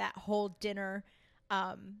disgusted by that whole dinner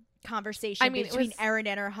conversation between Erin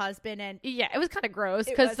and her husband. And yeah, it was kind of gross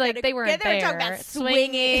because like they were talking about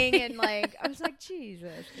swinging and like I was like,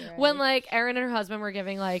 Jesus Christ. When like Erin and her husband were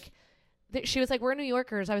giving like she was like, we're New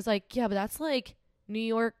Yorkers. I was like, yeah, but that's like New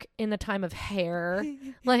York in the time of hair.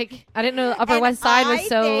 Like I didn't know the Upper West Side was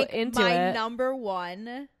so into my it. number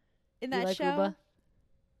one in that show. Uba?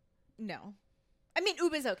 No, I mean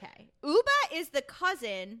Uba's okay. Uba is the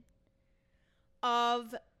cousin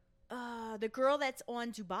of the girl that's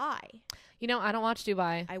on Dubai. You know, I don't watch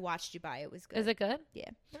Dubai. I watched Dubai. It was good. Is it good? Yeah.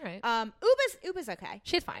 All right. Uba's okay.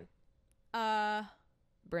 She's fine.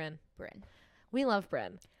 Bryn. We love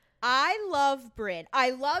Bryn. I love Bryn.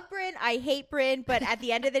 I hate Bryn, but at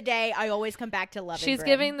the end of the day, I always come back to loving Bryn. She's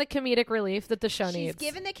giving the comedic relief that the show needs. She's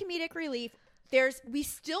giving the comedic relief. There's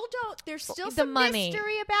still the some money.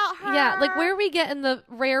 mystery about her. Yeah, like where are we getting the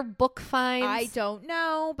rare book finds? I don't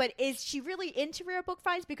know, but is she really into rare book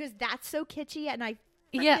finds? Because that's so kitschy, and I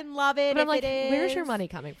freaking love it. But I'm like, it is. where's your money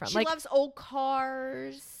coming from? She like, loves old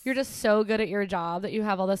cars. You're just so good at your job that you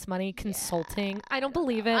have all this money consulting. Yeah, I don't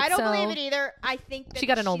believe it. I don't believe it either. I think that she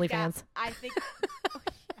got an OnlyFans. I think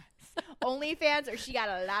OnlyFans, or she got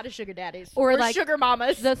a lot of sugar daddies or like sugar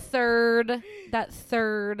mamas. That third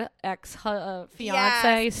ex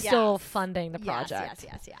fiance still funding the project.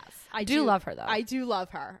 Yes. I do love her though. I do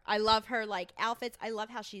love her. I love her like outfits. I love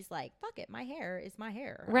how she's like, fuck it, my hair is my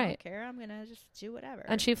hair. Right. I don't care. I'm gonna just do whatever.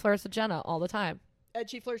 And she flirts with Jenna all the time. And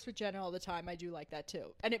she flirts with Jenna all the time. I do like that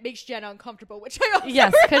too. And it makes Jenna uncomfortable, which I also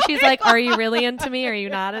yes, because she's really like, "Are you really into me? Are you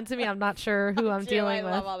not into me? I'm not sure who I'm dealing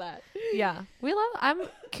with." I love all that. Yeah, I'm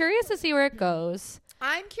curious to see where it goes.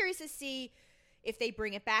 I'm curious to see if they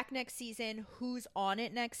bring it back next season. Who's on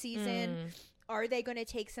it next season? Are they going to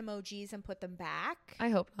take some OGs and put them back? I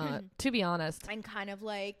hope not. To be honest, I'm kind of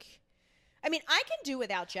like, I mean, I can do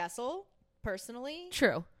without Jessel personally.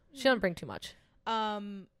 True, she doesn't bring too much.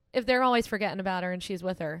 If they're always forgetting about her and she's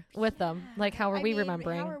with them, like how are we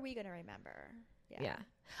remembering? How are we going to remember? Yeah.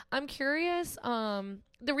 I'm curious.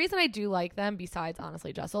 The reason I do like them, besides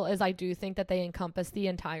honestly Jessel, is I do think that they encompass the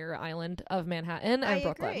entire island of Manhattan and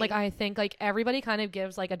Brooklyn. Agree. Like I think like everybody kind of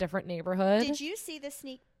gives like a different neighborhood. Did you see the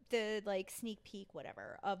sneak peek,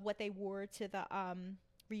 whatever, of what they wore to the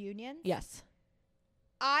reunions? Yes.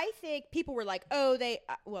 I think people were like, "Oh,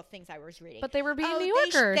 things I was reading." But they were being New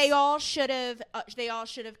Yorkers. They all should have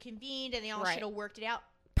convened, and they all should have worked it out.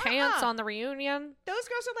 Pants on the reunion. Those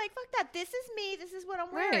girls are like, "Fuck that! This is me. This is what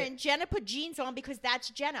I'm wearing." Jenna put jeans on because that's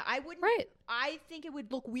Jenna. I wouldn't. Right. I think it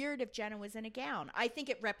would look weird if Jenna was in a gown. I think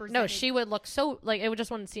it represented. No, she would look so like it would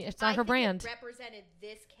just wouldn't see. It's not her brand. It represented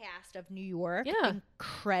this cast of New York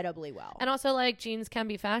incredibly well. And also, like jeans can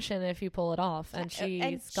be fashion if you pull it off, and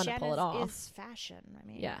she's gonna pull it off. Is fashion. I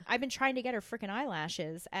mean, I've been trying to get her freaking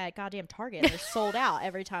eyelashes at goddamn Target. They're sold out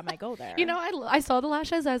every time I go there. You know, I saw the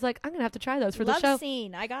lashes. I was like, I'm gonna have to try those for the show. Love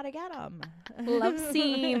scene. I gotta get them. Love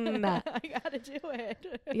scene. I gotta do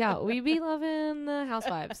it. Yeah, we be loving the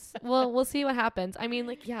housewives. Well, we'll see what happens. I mean,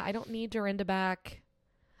 like, yeah, I don't need Dorinda back.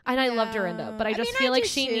 And I love Dorinda, but I just feel like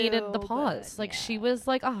she needed the pause. Like, she was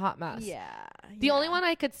like a hot mess. Yeah. The only one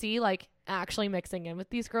I could see, like, actually mixing in with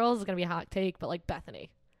these girls is going to be a hot take, but like Bethany.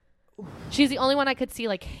 She's the only one I could see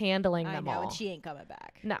like handling them all. And she ain't coming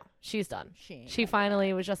back. No, she's done. She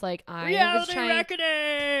finally was just like, I was Reality trying.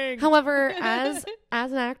 reckoning. However, as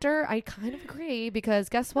an actor, I kind of agree because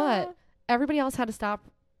guess what? Everybody else had to stop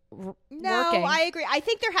working. I agree. I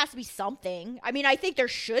think there has to be something. I mean, I think there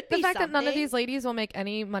should be the fact something. that none of these ladies will make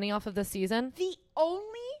any money off of this season. The only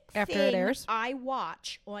after thing it airs, I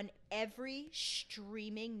watch on every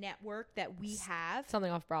streaming network that we have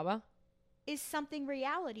something off Bravo is something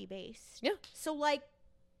reality based. Yeah. So like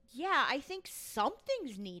Yeah, I think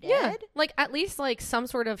something's needed. Yeah, like at least like some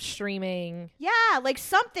sort of streaming. Yeah, like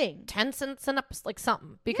something. 10 cents an episode, like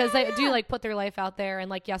something, because they do like put their life out there, and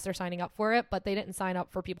like yes, they're signing up for it, but they didn't sign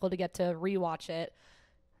up for people to get to rewatch it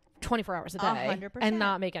 24 hours a day 100%. and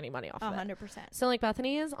not make any money off of it. 100%. So like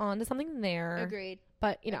Bethany is on to something there. Agreed.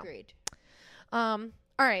 But you know. Agreed. All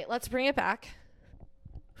right, let's bring it back.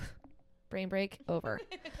 Brain break over.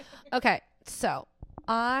 Okay, so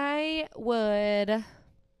I would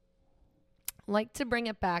like to bring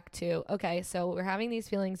it back to, okay, so we're having these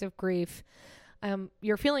feelings of grief.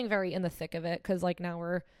 You're feeling very in the thick of it because like now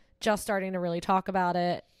we're just starting to really talk about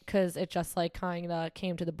it because it just like kind of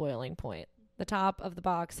came to the boiling point. The top of the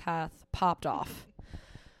box hath popped off.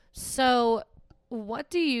 So what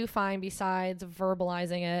do you find besides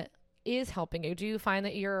verbalizing it is helping you? Do you find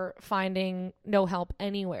that you're finding no help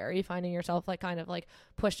anywhere? Are you finding yourself like kind of like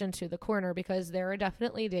pushed into the corner? Because there are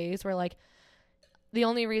definitely days where like the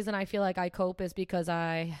only reason I feel like I cope is because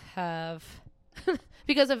I have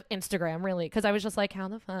because of Instagram, really. Because I was just like, how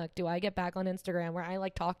the fuck do I get back on Instagram where I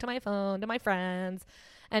like talk to my phone to my friends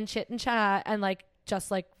and chit and chat and like just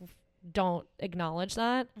like don't acknowledge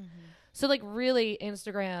that. So like really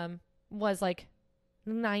Instagram was like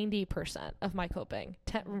 90% of my coping.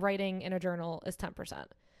 Writing in a journal is 10%.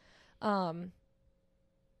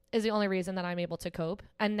 Is the only reason that I'm able to cope.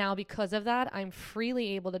 And now because of that, I'm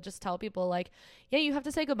freely able to just tell people like, yeah, you have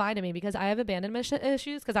to say goodbye to me because I have abandonment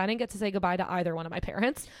issues because I didn't get to say goodbye to either one of my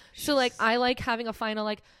parents. So like I like having a final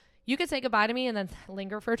like, you could say goodbye to me and then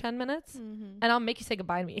linger for 10 minutes and I'll make you say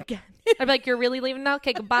goodbye to me again. I'd be like, you're really leaving now?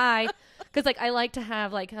 Okay, goodbye. Because like I like to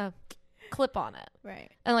have like a clip on it.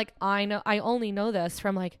 Right. And like I only know this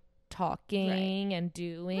from like talking and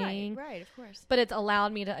doing. Right, of course. But it's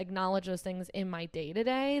allowed me to acknowledge those things in my day to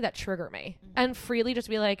day that trigger me and freely just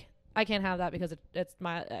be like, I can't have that because it's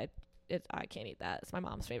my, I can't eat that. It's my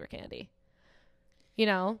mom's favorite candy. You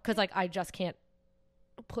know, because like I just can't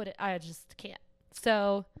put it, I just can't.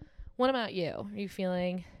 So what about you? Are you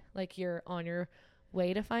feeling like you're on your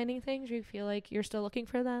way to finding things? Do you feel like you're still looking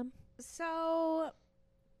for them? So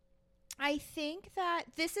I think that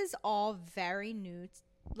this is all very new.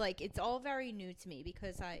 Like it's all very new to me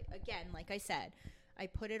because like I said, I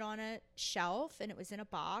put it on a shelf and it was in a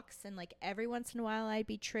box and like every once in a while I'd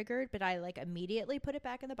be triggered, but I like immediately put it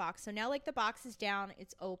back in the box. So now like the box is down,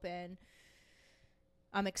 it's open.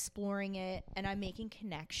 I'm exploring it and I'm making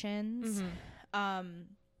connections. I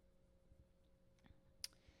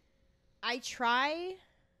try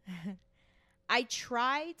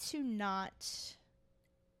to not,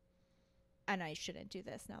 and I shouldn't do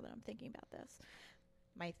this now that I'm thinking about this.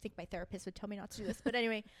 I think my therapist would tell me not to do this. But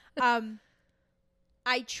anyway,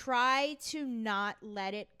 I try to not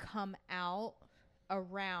let it come out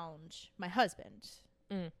around my husband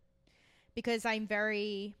because I'm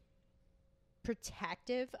very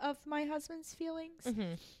protective of my husband's feelings.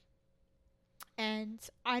 And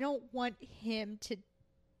I don't want him to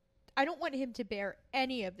bear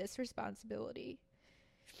any of this responsibility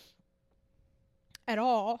at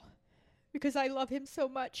all because I love him so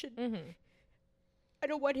much and I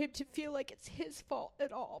don't want him to feel like it's his fault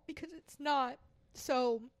at all because it's not.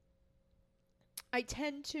 So I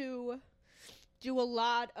tend to do a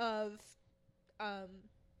lot of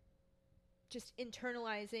just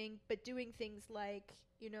internalizing, but doing things like,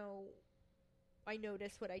 you know, I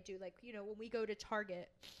notice what I do. Like, you know, when we go to Target,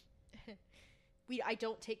 I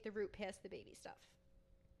don't take the route past the baby stuff.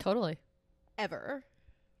 Totally. Ever.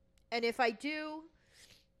 And if I do,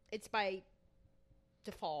 it's by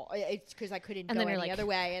default. It's because I couldn't go any other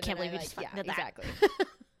way. And can't believe you just did that. Exactly.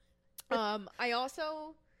 I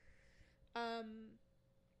also,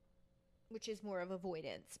 which is more of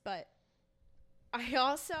avoidance, but I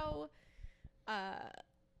also,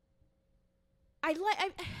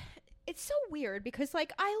 it's so weird because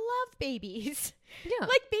like I love babies. Yeah.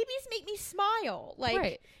 Like babies make me smile. Like,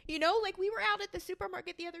 right. You know, like we were out at the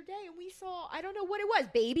supermarket the other day and we saw, I don't know what it was,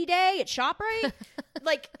 Baby Day at ShopRite.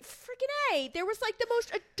 Like freaking A, there was like the most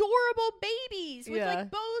adorable babies with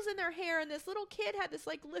like bows in their hair. And this little kid had this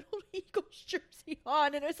like little Eagles jersey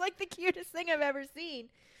on. And it was like the cutest thing I've ever seen.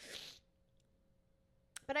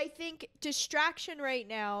 But I think distraction right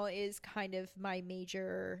now is kind of my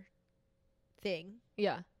major thing.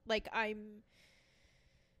 Yeah. Like I'm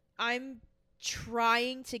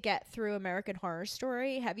trying to get through American Horror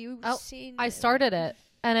Story. Have you seen? I started it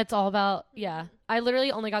and it's all about, I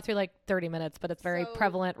literally only got through like 30 minutes, but it's very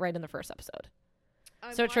prevalent right in the first episode.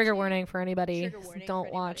 So trigger warning for anybody.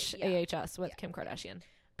 Don't watch AHS with Kim Kardashian.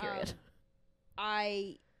 Period.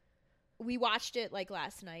 We watched it like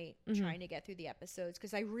last night trying to get through the episodes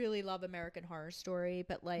because I really love American Horror Story,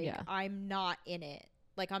 but like I'm not in it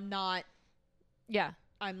Like I'm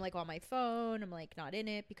like on my phone. I'm like not in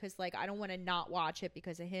it because like I don't want to not watch it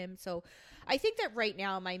because of him. So I think that right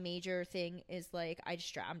now my major thing is like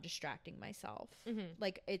I'm distracting myself.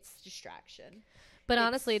 Like it's distraction. But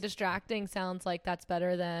honestly, distracting sounds like that's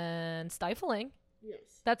better than stifling. Yes.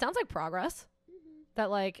 That sounds like progress. That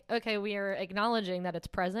like, okay, we are acknowledging that it's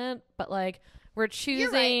present, but like we're choosing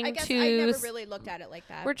You're right. I guess I never really looked at it like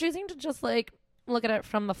that. We're choosing to just like look at it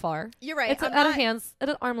from afar. You're right. It's at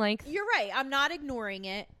an arm length. You're right. I'm not ignoring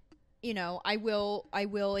it. You know, I will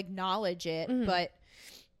acknowledge it, but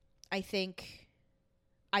I think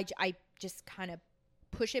I just kind of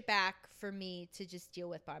push it back for me to just deal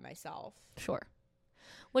with by myself. Sure.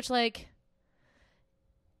 Which like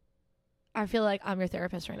I feel like I'm your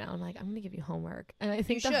therapist right now. I'm like, I'm going to give you homework. And I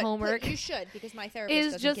think the homework you should, because my therapist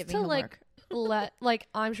is doesn't just give me to homework. like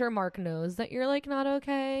I'm sure Mark knows that you're like not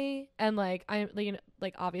okay. And like,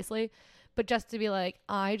 like obviously, but just to be like,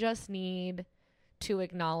 I just need to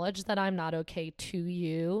acknowledge that I'm not okay to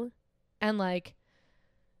you. And like,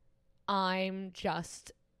 I'm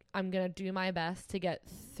going to do my best to get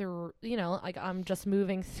through, like I'm just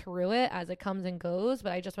moving through it as it comes and goes.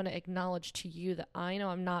 But I just want to acknowledge to you that I know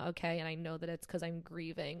I'm not okay. And I know that it's because I'm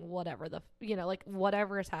grieving whatever like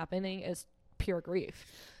whatever is happening is pure grief.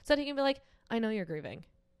 So that he can be like, I know you're grieving.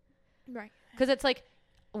 Right. Because it's like,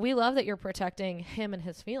 we love that you're protecting him and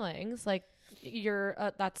his feelings. Like you're,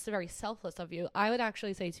 that's very selfless of you. I would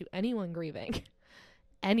actually say to anyone grieving,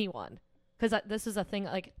 anyone, because this is a thing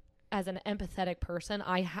like, as an empathetic person,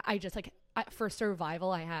 I just like for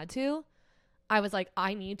survival, I was like,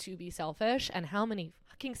 I need to be selfish. And how many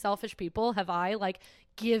fucking selfish people have I like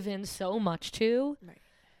given so much to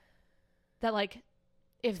that like,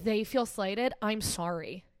 if they feel slighted, I'm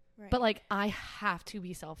sorry. But like, I have to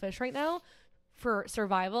be selfish right now for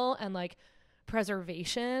survival and like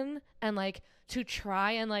preservation and like to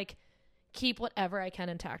try and like keep whatever I can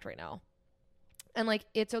intact right now. And like,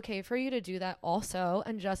 it's okay for you to do that also.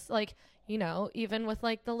 And just like, even with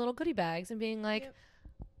like the little goodie bags and being like,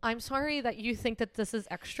 I'm sorry that you think that this is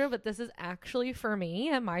extra, but this is actually for me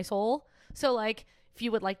and my soul. So like, if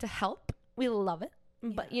you would like to help, we love it. Yeah.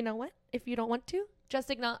 But you know what? If you don't want to, just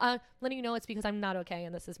letting you know it's because I'm not okay.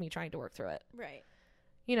 And this is me trying to work through it. Right.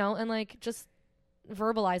 And like, just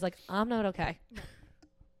verbalize like, I'm not okay.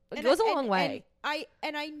 Right. It goes a long way.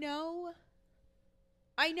 And I know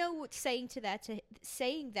saying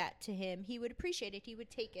that to him, he would appreciate it. He would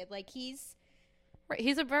take it. Like he's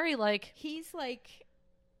a very like,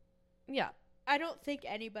 yeah. I don't think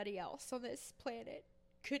anybody else on this planet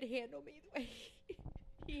could handle me the way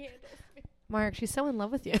he handles me. Mark, she's so in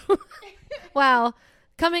love with you. Wow.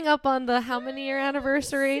 Coming up on the how many year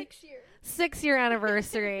anniversary? 6 years. 6 year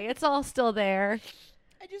anniversary. It's all still there.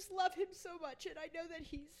 I just love him so much, and I know that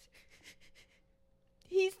he's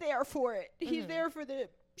there for it. He's there for the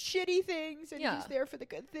shitty things, and he's there for the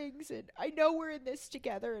good things, and I know we're in this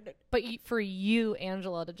together. But for you,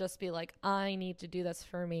 Angela, to just be like, I need to do this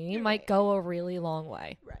for me, might go a really long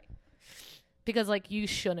way. Right. Because like, you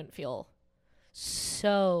shouldn't feel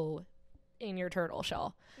so in your turtle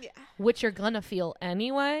shell. Yeah. Which you're gonna feel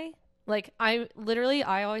anyway. Like, I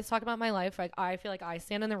always talk about my life. Like, I feel like I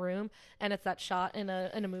stand in the room, and it's that shot in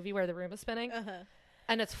a movie where the room is spinning,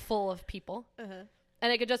 and it's full of people.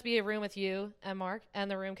 And it could just be a room with you and Mark, and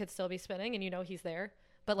the room could still be spinning, and he's there.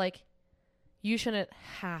 But, like, you shouldn't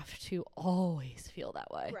have to always feel that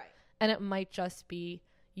way. Right. And it might just be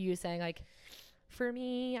you saying, like, for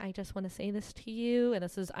me, I just want to say this to you, and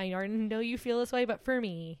I already know you feel this way, but for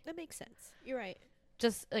me. That makes sense. You're right.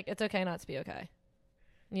 Just, like, it's okay not to be okay.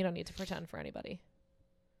 You don't need to pretend for anybody,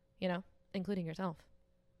 including yourself.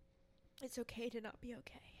 It's okay to not be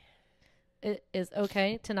okay. It is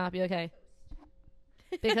okay to not be okay.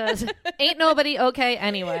 Because ain't nobody okay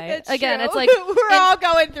anyway. It's Again, true. It's like we're all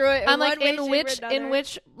going through it. I'm like, in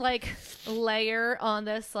which like layer on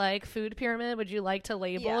this like food pyramid would you like to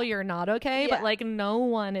label you're not okay? But like no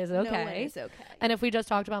one is okay. No one is okay. And if we just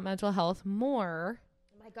talked about mental health more,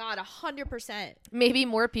 oh my God, 100%. maybe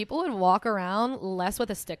more people would walk around less with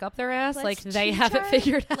a stick up their ass, like they have it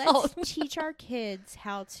figured out. Let's teach our kids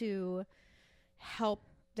how to help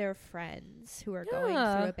their friends who are going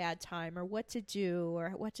through a bad time, or what to do,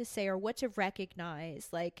 or what to say, or what to recognize.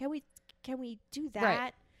 Like, can we do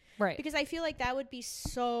that? Right. Because I feel like that would be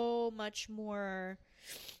so much more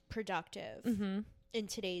productive in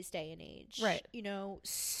today's day and age. Right.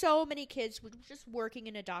 So many kids, just working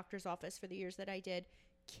in a doctor's office for the years that I did,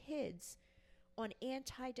 kids on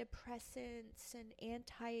antidepressants and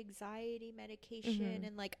anti-anxiety medication,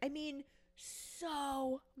 and like, I mean,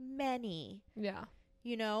 so many. Yeah.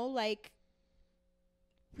 Like,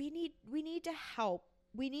 we need to help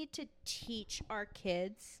we need to teach our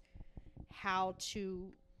kids how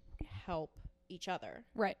to help each other.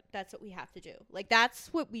 Right. That's what we have to do. Like, that's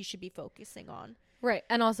what we should be focusing on. Right.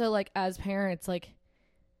 And also, like, as parents, like,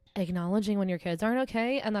 acknowledging when your kids aren't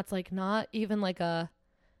okay. And that's, like, not even like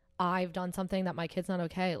I've done something that my kid's not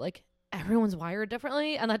okay. Like, everyone's wired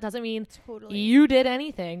differently. And that doesn't mean you did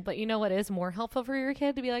anything. But you know what is more helpful for your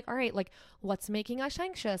kid? To be like, all right, like, what's making us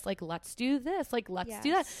anxious? Like, let's do this. Like, let's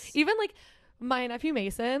do that. Even, like, my nephew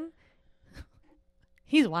Mason,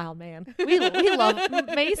 he's a wild man. We love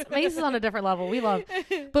Mace. Mace is on a different level. We love.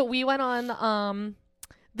 But we went on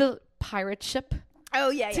the pirate ship.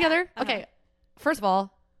 Oh yeah, together. Yeah. Okay. First of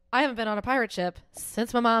all, I haven't been on a pirate ship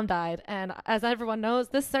since my mom died, and as everyone knows,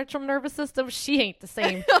 this central nervous system, she ain't the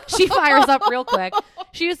same. She fires up real quick.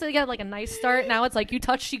 She used to get like a nice start. Now it's like you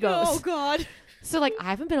touch, she goes. Oh God. So like I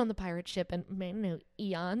haven't been on the pirate ship in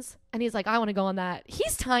eons, and he's like, I want to go on that.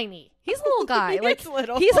 He's tiny. He's a little guy. Like he's a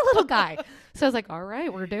little guy. So I was like, all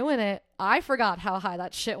right, we're doing it. I forgot how high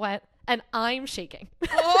that shit went, and I'm shaking.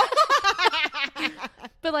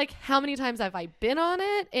 But like, how many times have I been on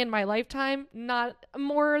it in my lifetime? Not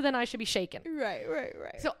more than I should be shaken. Right.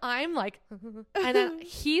 So I'm like, and then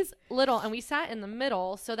he's little, and we sat in the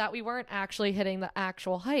middle so that we weren't actually hitting the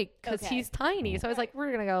actual height because he's tiny. So I was like,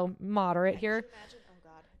 we're gonna go moderate here. Oh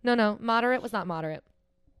God. No, moderate was not moderate.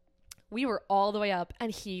 We were all the way up,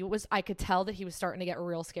 and I could tell that he was starting to get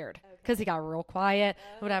real scared because he got real quiet,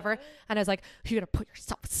 whatever. And I was like, you gotta put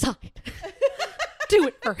yourself aside. Do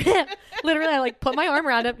it for him. Literally, I like put my arm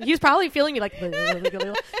around him. He was probably feeling me like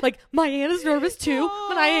my aunt is nervous too.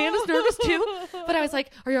 But my aunt is nervous too. But I was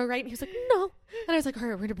like, are you all right? And he was like, no. And I was like, all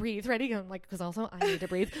right, we're gonna breathe. Ready? I'm like, because also I need to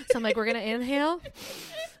breathe. So I'm like, we're gonna inhale,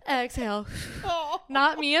 exhale.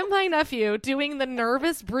 Not me and my nephew doing the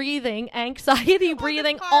nervous breathing, anxiety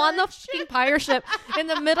breathing on the fucking pirate ship in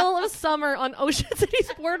the middle of summer on Ocean City's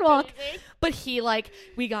boardwalk. But he like,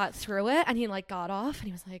 we got through it, and he like got off, and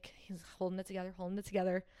he was like, he's holding it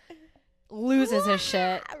together. Loses his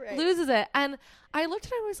shit. Right. Loses it. And I looked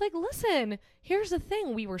at him and was like, listen, here's the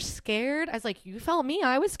thing. We were scared. I was like, you felt me.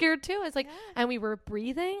 I was scared too. I was like, and we were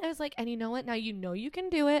breathing. I was like, and you know what? Now you know you can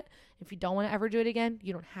do it. If you don't want to ever do it again,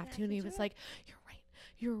 you don't have to. And he was like,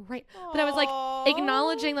 you're right. Aww. But I was like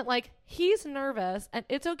acknowledging that like he's nervous, and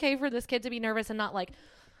it's okay for this kid to be nervous and not like,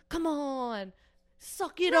 come on,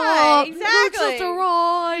 suck it up. Exactly. It's just a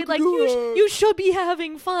ride. Like you should be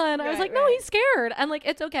having fun. I was like, no, he's scared. And like,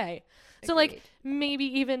 it's okay. So like maybe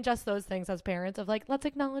even just those things as parents of like, let's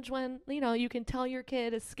acknowledge when, you know, you can tell your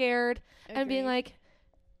kid is scared and being like,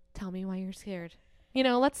 tell me why you're scared. You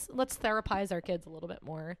know, let's therapize our kids a little bit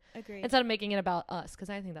more. Agreed. Instead of making it about us,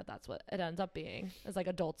 because I think that's what it ends up being. Is like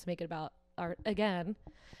adults make it about our, again,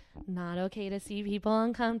 not okay to see people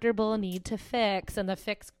uncomfortable, need to fix, and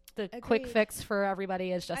the quick fix for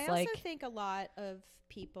everybody is just like. I also think a lot of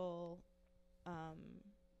people. How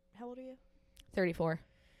old are you? 34.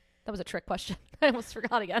 That was a trick question. I almost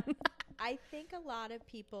forgot again. I think a lot of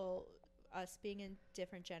people, us being in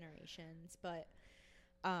different generations, but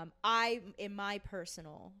in my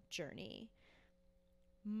personal journey,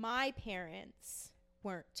 my parents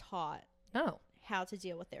weren't taught how to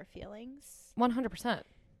deal with their feelings. 100%.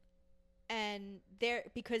 And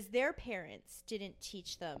because their parents didn't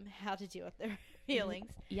teach them how to deal with their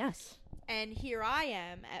feelings. Yes. And here I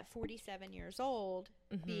am at 47 years old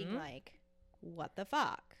being like, what the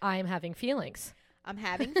fuck? I'm having feelings. I'm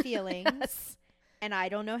having feelings. Yes. And I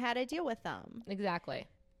don't know how to deal with them. Exactly.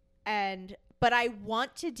 But I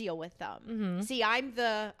want to deal with them. Mm-hmm. See, I'm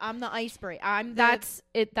the icebreaker.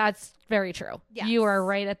 That's very true. Yes. You are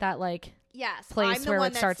right at that place where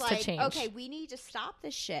it starts to change. Okay, we need to stop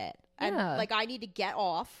this shit. And I need to get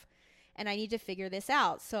off and I need to figure this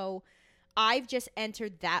out. So I've just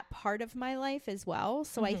entered that part of my life as well.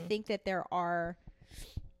 So I think that there are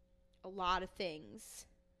a lot of things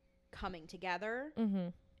coming together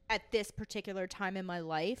at this particular time in my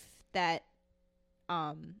life that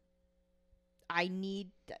I need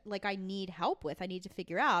help with. I need to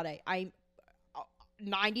figure out. I'm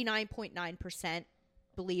 99.9%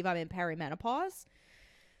 believe I'm in perimenopause.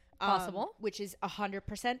 Possible. Which is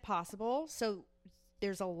 100% possible. So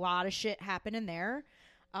there's a lot of shit happening there.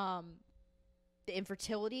 The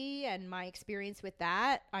infertility and my experience with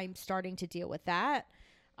that, I'm starting to deal with that.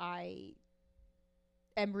 I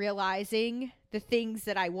am realizing the things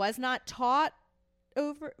that I was not taught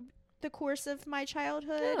over the course of my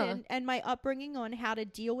childhood and my upbringing on how to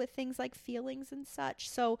deal with things like feelings and such.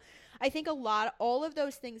 So I think all of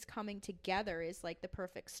those things coming together is like the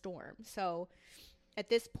perfect storm. So at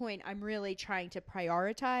this point, I'm really trying to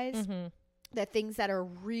prioritize the things that are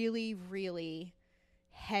really, really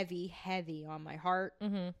heavy on my heart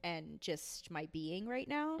Mm-hmm. and just my being right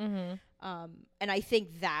now. Mm-hmm. And I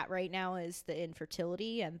think that right now is the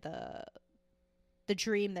infertility and the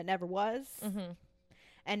dream that never was, Mm-hmm.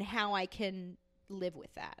 and how I can live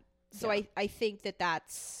with that. So Yeah. I think that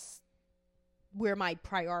that's where my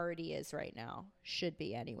priority is right now, should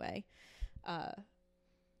be anyway.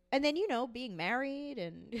 And then, being married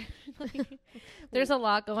and like, There's a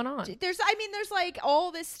lot going on. there's like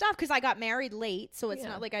all this stuff, because I got married late, so it's Yeah.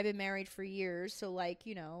 not like I've been married for years. So like,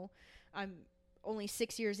 I'm only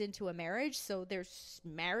 6 years into a marriage, so there's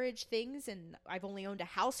marriage things, and I've only owned a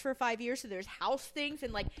house for 5 years, so there's house things,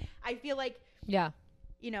 and like I feel like, Yeah.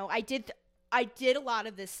 I did a lot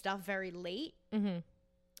of this stuff very late, Mm-hmm.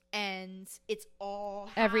 and it's all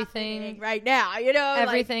Everything happening right now, like,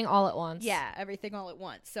 everything all at once. yeah, everything all at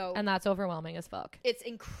once. So And that's overwhelming as fuck. it's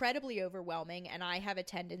incredibly overwhelming, and I have a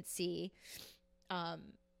tendency,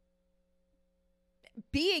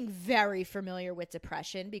 being very familiar with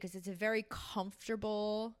depression, because it's a very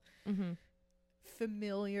comfortable, Mm-hmm.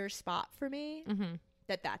 familiar spot for me, Mm-hmm.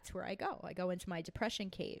 that's where I go into my depression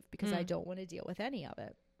cave, because I don't want to deal with any of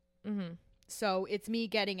it. Mm-hmm. So it's me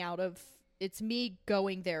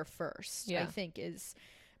going there first. Yeah. I think is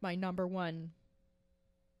my number one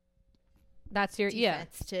That's your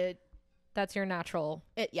defense to that's your natural.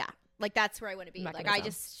 it. Yeah. Like that's where I want to be. Like I Mechanism.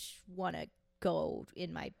 just want to go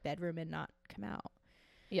in my bedroom and not come out.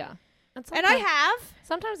 Yeah. And I have.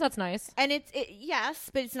 Sometimes that's nice. And yes,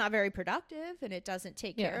 but it's not very productive, and it doesn't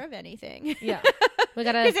take care of anything. Yeah. We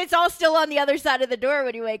gotta Because it's all still on the other side of the door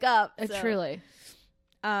when you wake up. So. truly.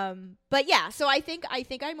 But yeah, so I think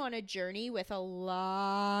I'm on a journey with a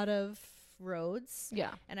lot of roads.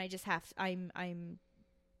 Yeah. And I just I'm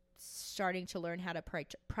starting to learn how to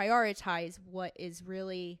prioritize what is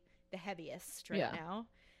really the heaviest right now.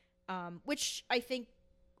 Which I think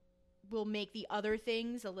will make the other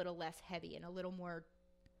things a little less heavy and a little more,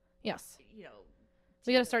 Yes. be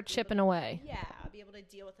We gotta start chipping away. Yeah, I'll be able to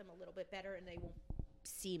deal with them a little bit better, and they won't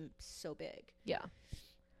seem so big. Yeah.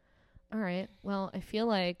 All right. Well, I feel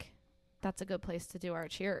like that's a good place to do our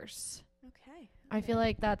cheers. Okay. I feel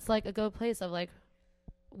like that's like a good place of like,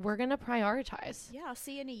 we're going to prioritize. Yeah, I'll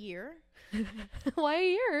see you in a year. Why a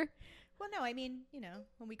year? Well, no, I mean,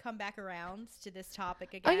 when we come back around to this topic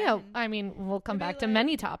Oh, again. yeah. I mean, we'll come We'll be back to like,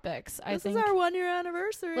 many topics. I This think. is our 1-year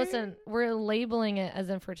anniversary. Listen, we're labeling it as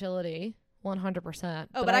infertility 100%.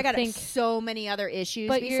 Oh, but I got think, so many other issues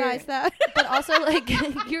But besides that. but also like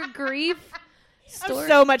your grief story. I'm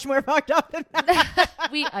so much more fucked up than that.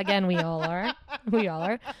 we all are. We all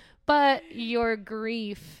are. But your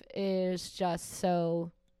grief is just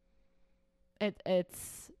so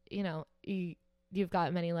it's you've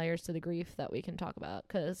got many layers to the grief that we can talk about,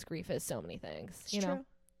 because grief is so many things. It's true.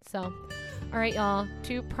 So all right, y'all,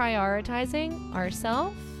 to prioritizing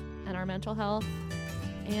ourselves and our mental health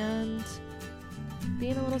and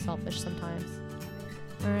being a little selfish sometimes.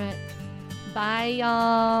 All right, bye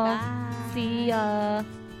y'all. Bye. See ya.